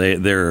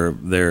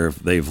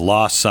 They've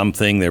lost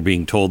something. They're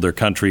being told their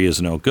country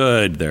is no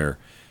good. They're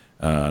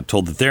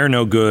told that they're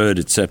no good,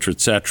 et cetera,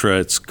 et cetera.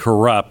 It's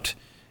corrupt,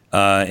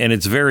 and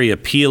it's very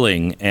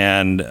appealing,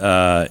 and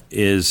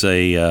is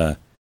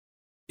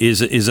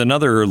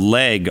another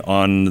leg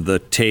on the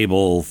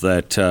table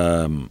that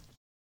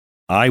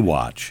I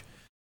watch.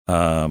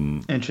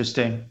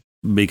 Interesting,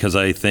 because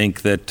I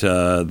think that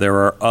there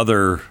are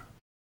other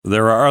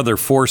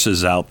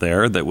forces out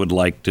there that would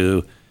like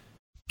to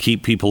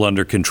keep people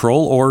under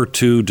control or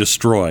to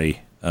destroy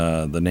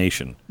the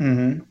nation,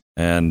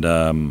 and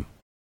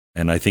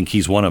I think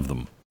he's one of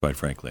them, quite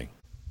frankly.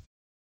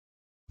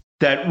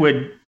 That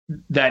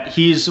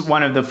he's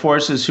one of the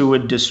forces who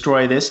would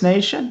destroy this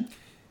nation?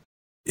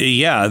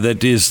 Yeah,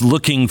 that is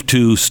looking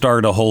to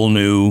start a whole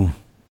new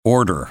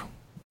order,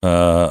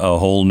 a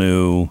whole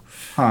new,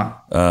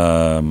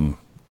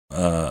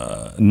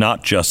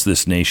 not just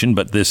this nation,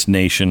 but this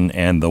nation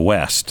and the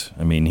West.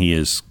 I mean,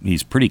 he's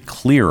pretty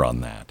clear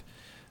on that.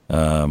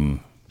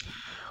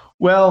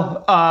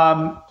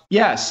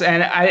 Yes,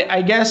 and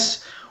I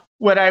guess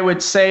what I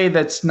would say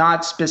that's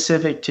not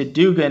specific to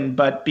Dugin,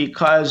 but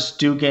because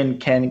Dugin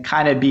can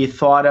kind of be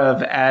thought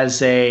of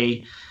as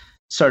a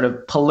sort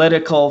of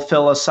political,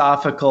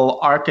 philosophical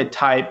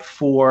archetype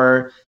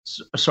for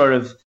sort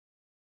of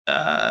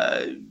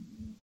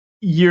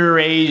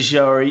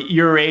Eurasia or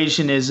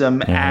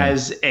Eurasianism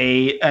as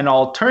an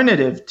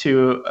alternative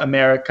to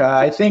America.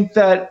 I think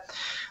that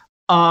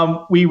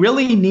we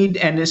really need,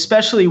 and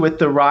especially with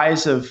the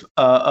rise of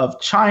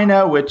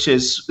China, which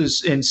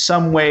is in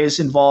some ways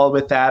involved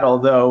with that,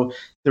 although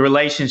the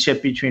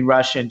relationship between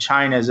Russia and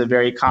China is a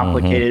very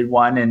complicated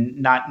one and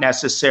not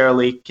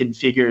necessarily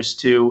configures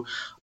to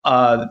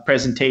the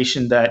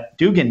presentation that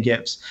Dugin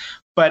gives.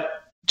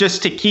 But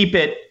just to keep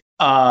it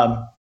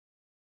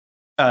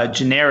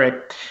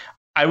generic,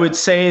 I would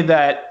say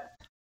that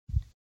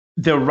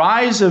the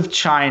rise of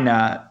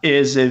China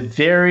is a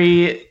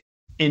very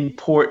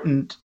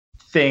important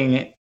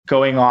thing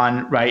going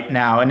on right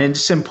now. And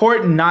it's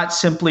important not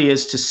simply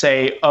is to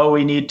say, oh,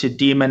 we need to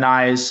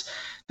demonize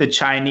the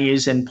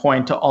Chinese and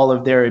point to all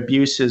of their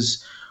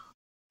abuses.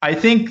 I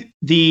think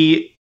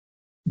the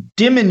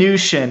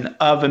diminution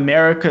of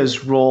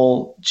America's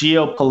role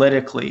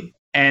geopolitically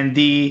and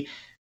the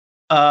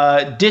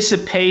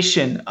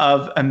dissipation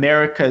of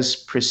America's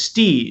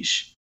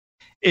prestige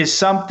is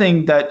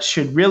something that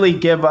should really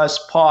give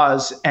us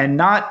pause and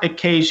not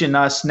occasion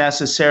us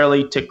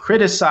necessarily to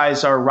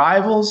criticize our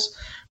rivals,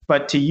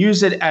 but to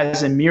use it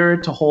as a mirror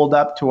to hold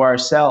up to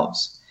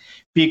ourselves.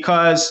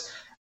 Because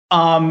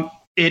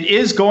it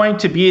is going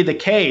to be the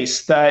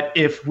case that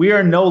if we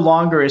are no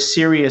longer a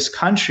serious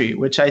country,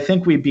 which I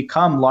think we've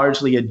become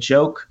largely a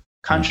joke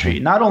country,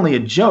 not only a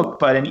joke,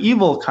 but an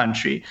evil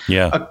country.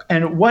 Yeah.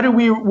 And what do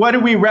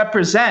we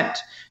represent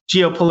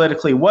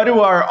geopolitically? What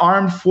do our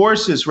armed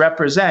forces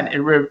represent?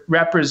 It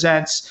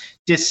represents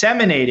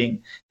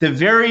disseminating the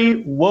very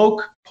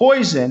woke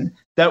poison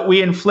that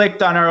we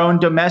inflict on our own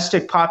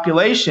domestic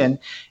population.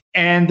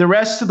 And the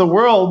rest of the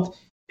world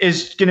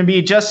is going to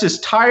be just as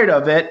tired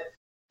of it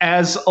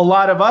as a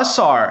lot of us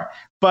are.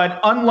 But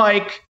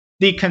unlike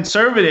the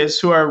conservatives,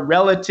 who are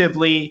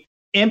relatively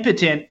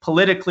impotent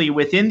politically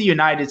within the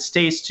United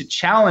States to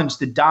challenge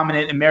the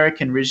dominant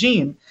American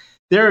regime,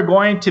 there are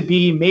going to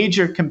be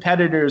major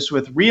competitors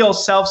with real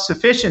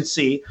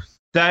self-sufficiency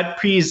that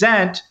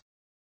present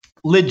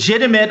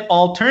legitimate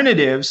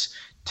alternatives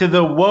to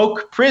the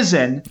woke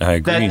prison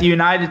that the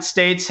United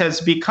States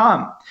has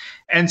become.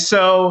 And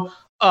so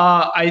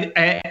I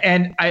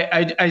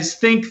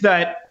think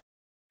that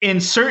in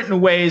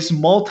certain ways,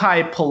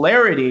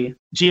 multipolarity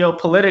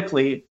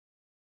geopolitically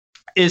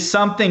is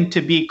something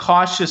to be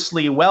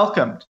cautiously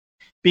welcomed,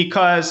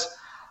 because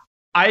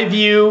I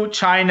view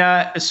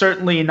China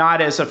certainly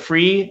not as a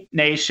free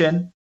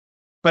nation,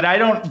 but I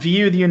don't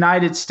view the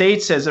United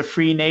States as a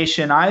free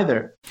nation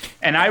either.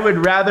 And I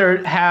would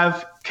rather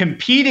have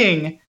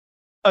competing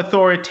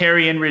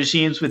authoritarian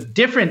regimes with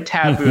different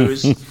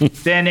taboos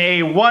than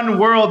a one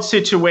world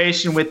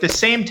situation with the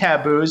same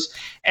taboos.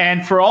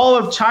 And for all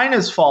of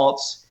China's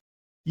faults,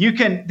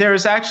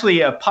 there's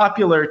actually a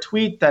popular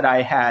tweet that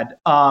I had.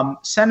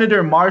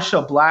 Senator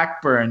Marsha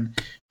Blackburn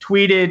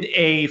tweeted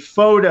a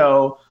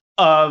photo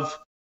of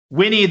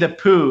Winnie the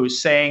Pooh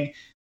saying,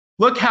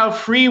 "Look how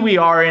free we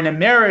are in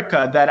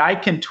America that I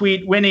can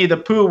tweet Winnie the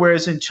Pooh,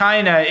 whereas in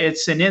China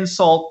it's an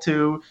insult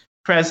to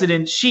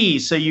President Xi,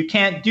 so you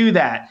can't do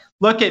that.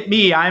 Look at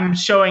me, I'm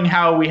showing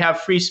how we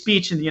have free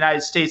speech in the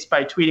United States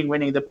by tweeting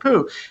Winnie the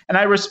Pooh." And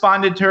I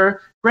responded to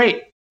her,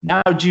 "Great,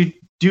 now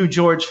do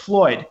George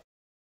Floyd."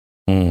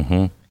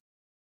 Mm-hmm.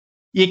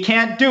 You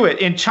can't do it.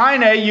 In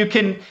China, you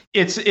can.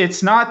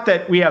 It's not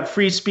that we have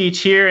free speech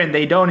here and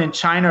they don't in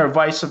China, or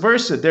vice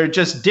versa. They're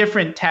just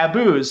different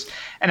taboos.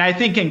 And I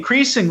think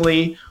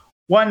increasingly,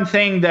 one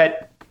thing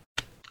that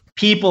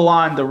people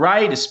on the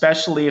right,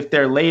 especially if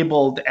they're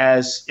labeled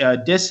as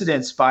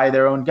dissidents by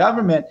their own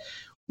government,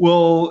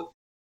 will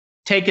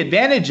take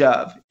advantage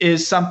of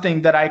is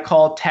something that I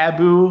call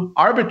taboo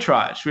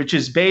arbitrage, which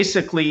is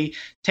basically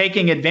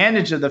taking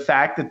advantage of the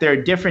fact that there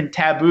are different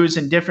taboos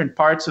in different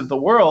parts of the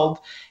world.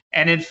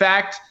 And in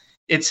fact,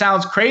 it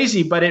sounds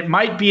crazy, but it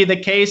might be the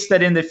case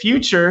that in the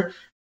future,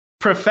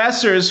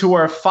 professors who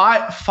are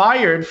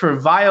fired for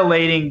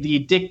violating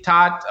the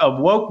diktat of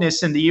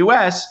wokeness in the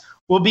US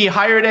will be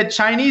hired at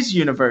Chinese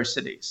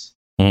universities.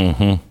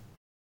 Mm-hmm.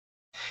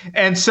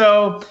 And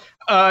so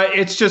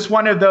it's just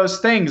one of those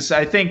things.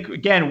 I think,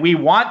 again, we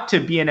want to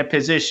be in a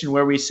position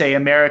where we say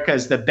America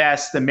is the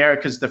best,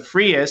 America is the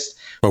freest,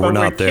 but we're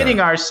not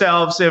kidding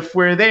ourselves if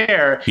we're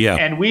there. Yeah.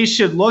 And we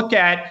should look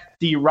at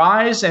the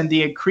rise and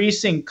the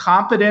increasing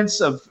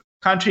competence of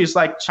countries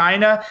like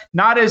China,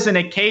 not as an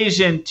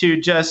occasion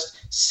to just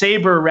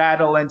saber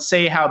rattle and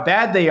say how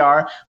bad they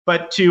are,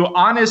 but to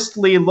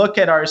honestly look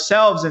at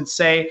ourselves and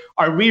say,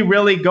 are we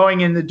really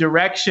going in the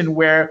direction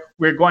where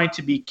we're going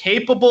to be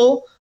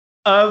capable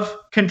of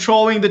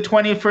controlling the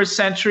 21st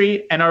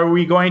century, and are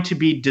we going to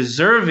be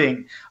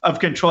deserving of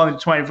controlling the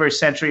 21st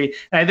century?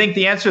 And I think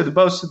the answer to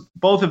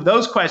both of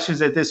those questions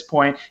at this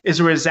point is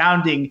a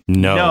resounding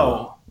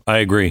no. I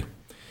agree.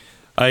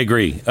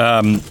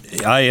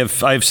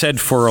 I've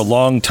said for a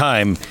long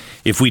time,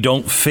 if we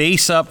don't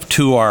face up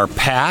to our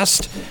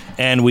past,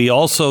 and we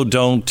also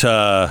don't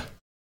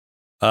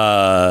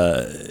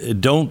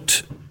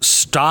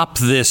stop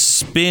this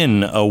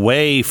spin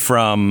away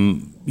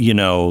from,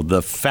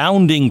 the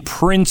founding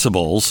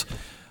principles,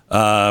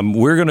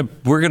 we're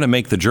gonna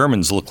make the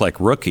Germans look like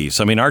rookies.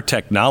 I mean, our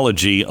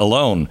technology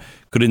alone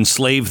could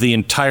enslave the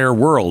entire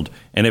world,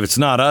 and if it's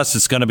not us,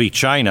 it's going to be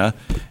China,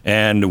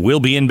 and we'll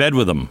be in bed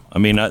with them. I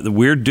mean,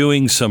 we're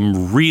doing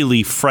some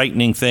really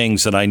frightening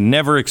things that I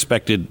never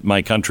expected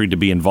my country to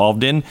be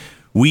involved in.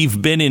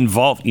 We've been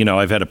involved.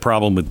 I've had a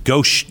problem with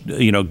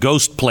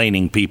ghost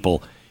planing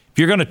people. If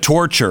you're going to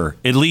torture,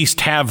 at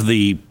least have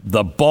the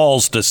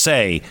balls to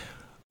say,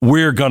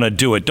 we're going to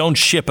do it. Don't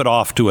ship it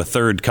off to a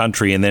third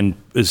country and then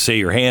say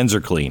your hands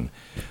are clean.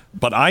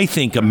 But I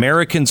think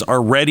Americans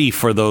are ready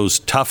for those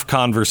tough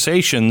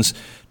conversations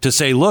to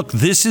say, look,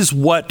 this is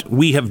what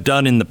we have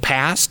done in the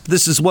past.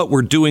 This is what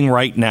we're doing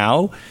right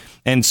now,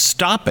 and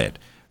stop it.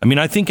 I mean,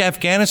 I think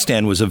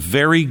Afghanistan was a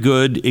very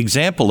good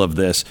example of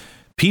this.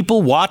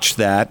 People watched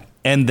that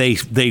and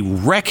they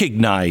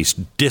recognized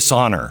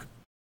dishonor.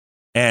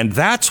 And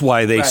that's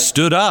why they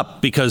stood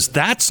up, because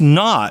that's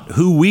not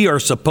who we are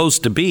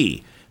supposed to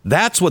be.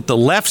 That's what the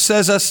left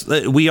says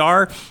we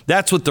are.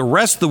 That's what the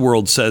rest of the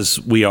world says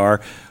we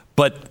are.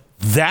 But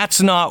that's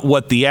not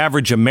what the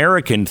average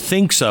American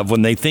thinks of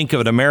when they think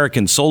of an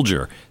American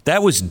soldier.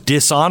 That was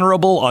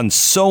dishonorable on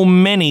so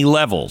many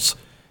levels.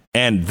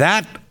 And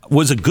that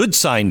was a good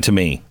sign to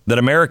me, that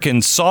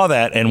Americans saw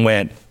that and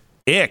went,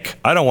 ick,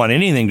 I don't want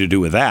anything to do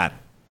with that.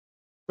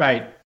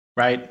 Right.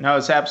 No,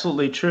 it's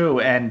absolutely true.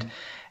 And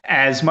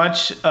as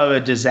much of a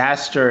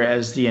disaster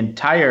as the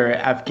entire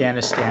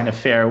Afghanistan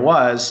affair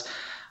was,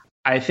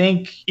 I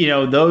think,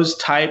 those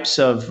types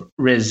of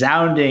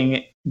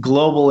resounding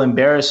global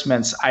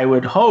embarrassments, I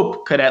would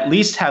hope, could at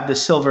least have the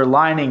silver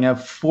lining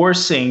of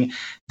forcing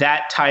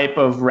that type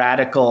of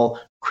radical,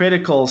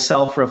 critical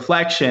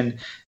self-reflection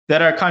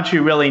that our country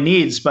really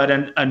needs. But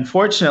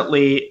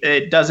unfortunately,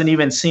 it doesn't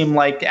even seem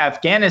like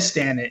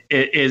Afghanistan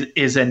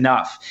is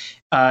enough.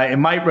 It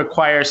might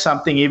require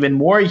something even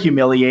more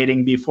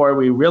humiliating before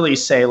we really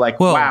say,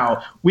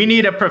 wow, we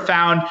need a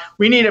profound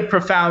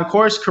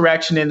course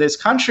correction in this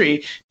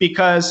country,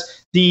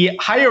 because the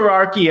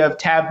hierarchy of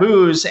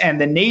taboos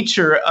and the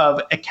nature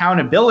of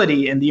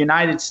accountability in the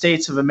United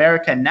States of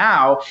America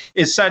now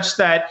is such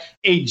that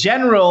a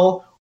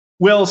general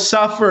will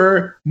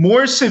suffer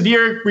more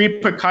severe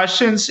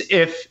repercussions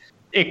if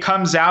it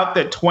comes out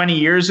that 20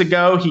 years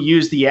ago he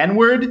used the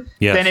N-word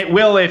than it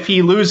will if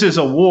he loses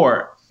a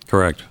war.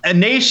 Correct. A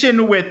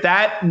nation with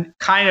that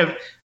kind of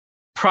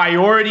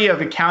priority of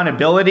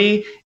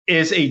accountability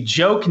is a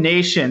joke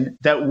nation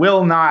that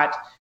will not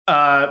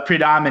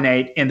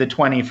predominate in the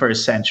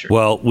 21st century.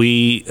 Well,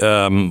 we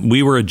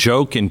were a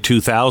joke in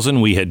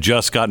 2000. We had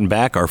just gotten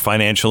back. Our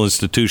financial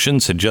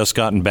institutions had just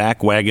gotten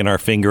back, wagging our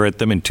finger at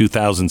them in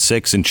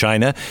 2006 in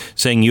China,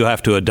 saying you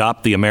have to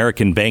adopt the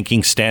American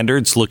banking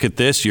standards. Look at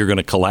this. You're going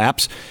to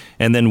collapse.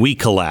 And then we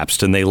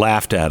collapsed and they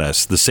laughed at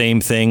us. The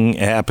same thing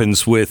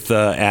happens with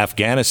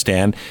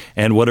Afghanistan.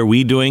 And what are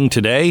we doing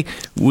today?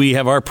 We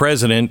have our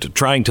president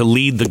trying to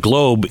lead the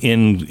globe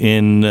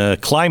in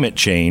climate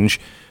change,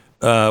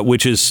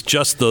 which is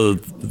just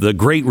the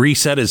Great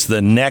Reset is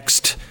the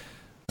next,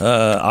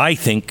 I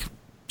think,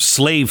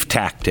 slave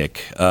tactic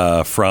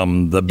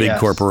from the big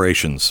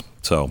corporations.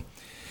 So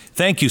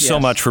thank you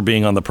so much for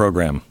being on the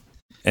program.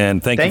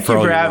 And thank you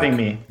for having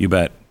me. You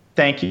bet.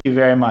 Thank you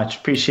very much.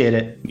 Appreciate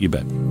it. You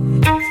bet.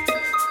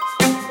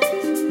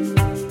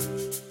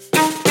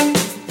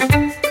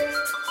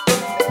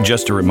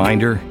 Just a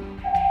reminder,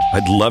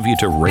 I'd love you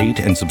to rate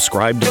and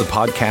subscribe to the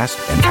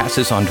podcast and pass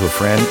this on to a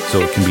friend so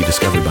it can be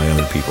discovered by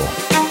other people.